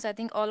open items, I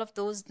think all of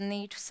those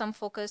need some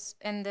focus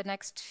in the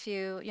next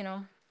few,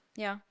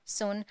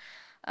 soon.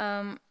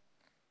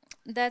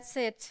 That's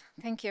it.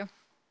 Thank you.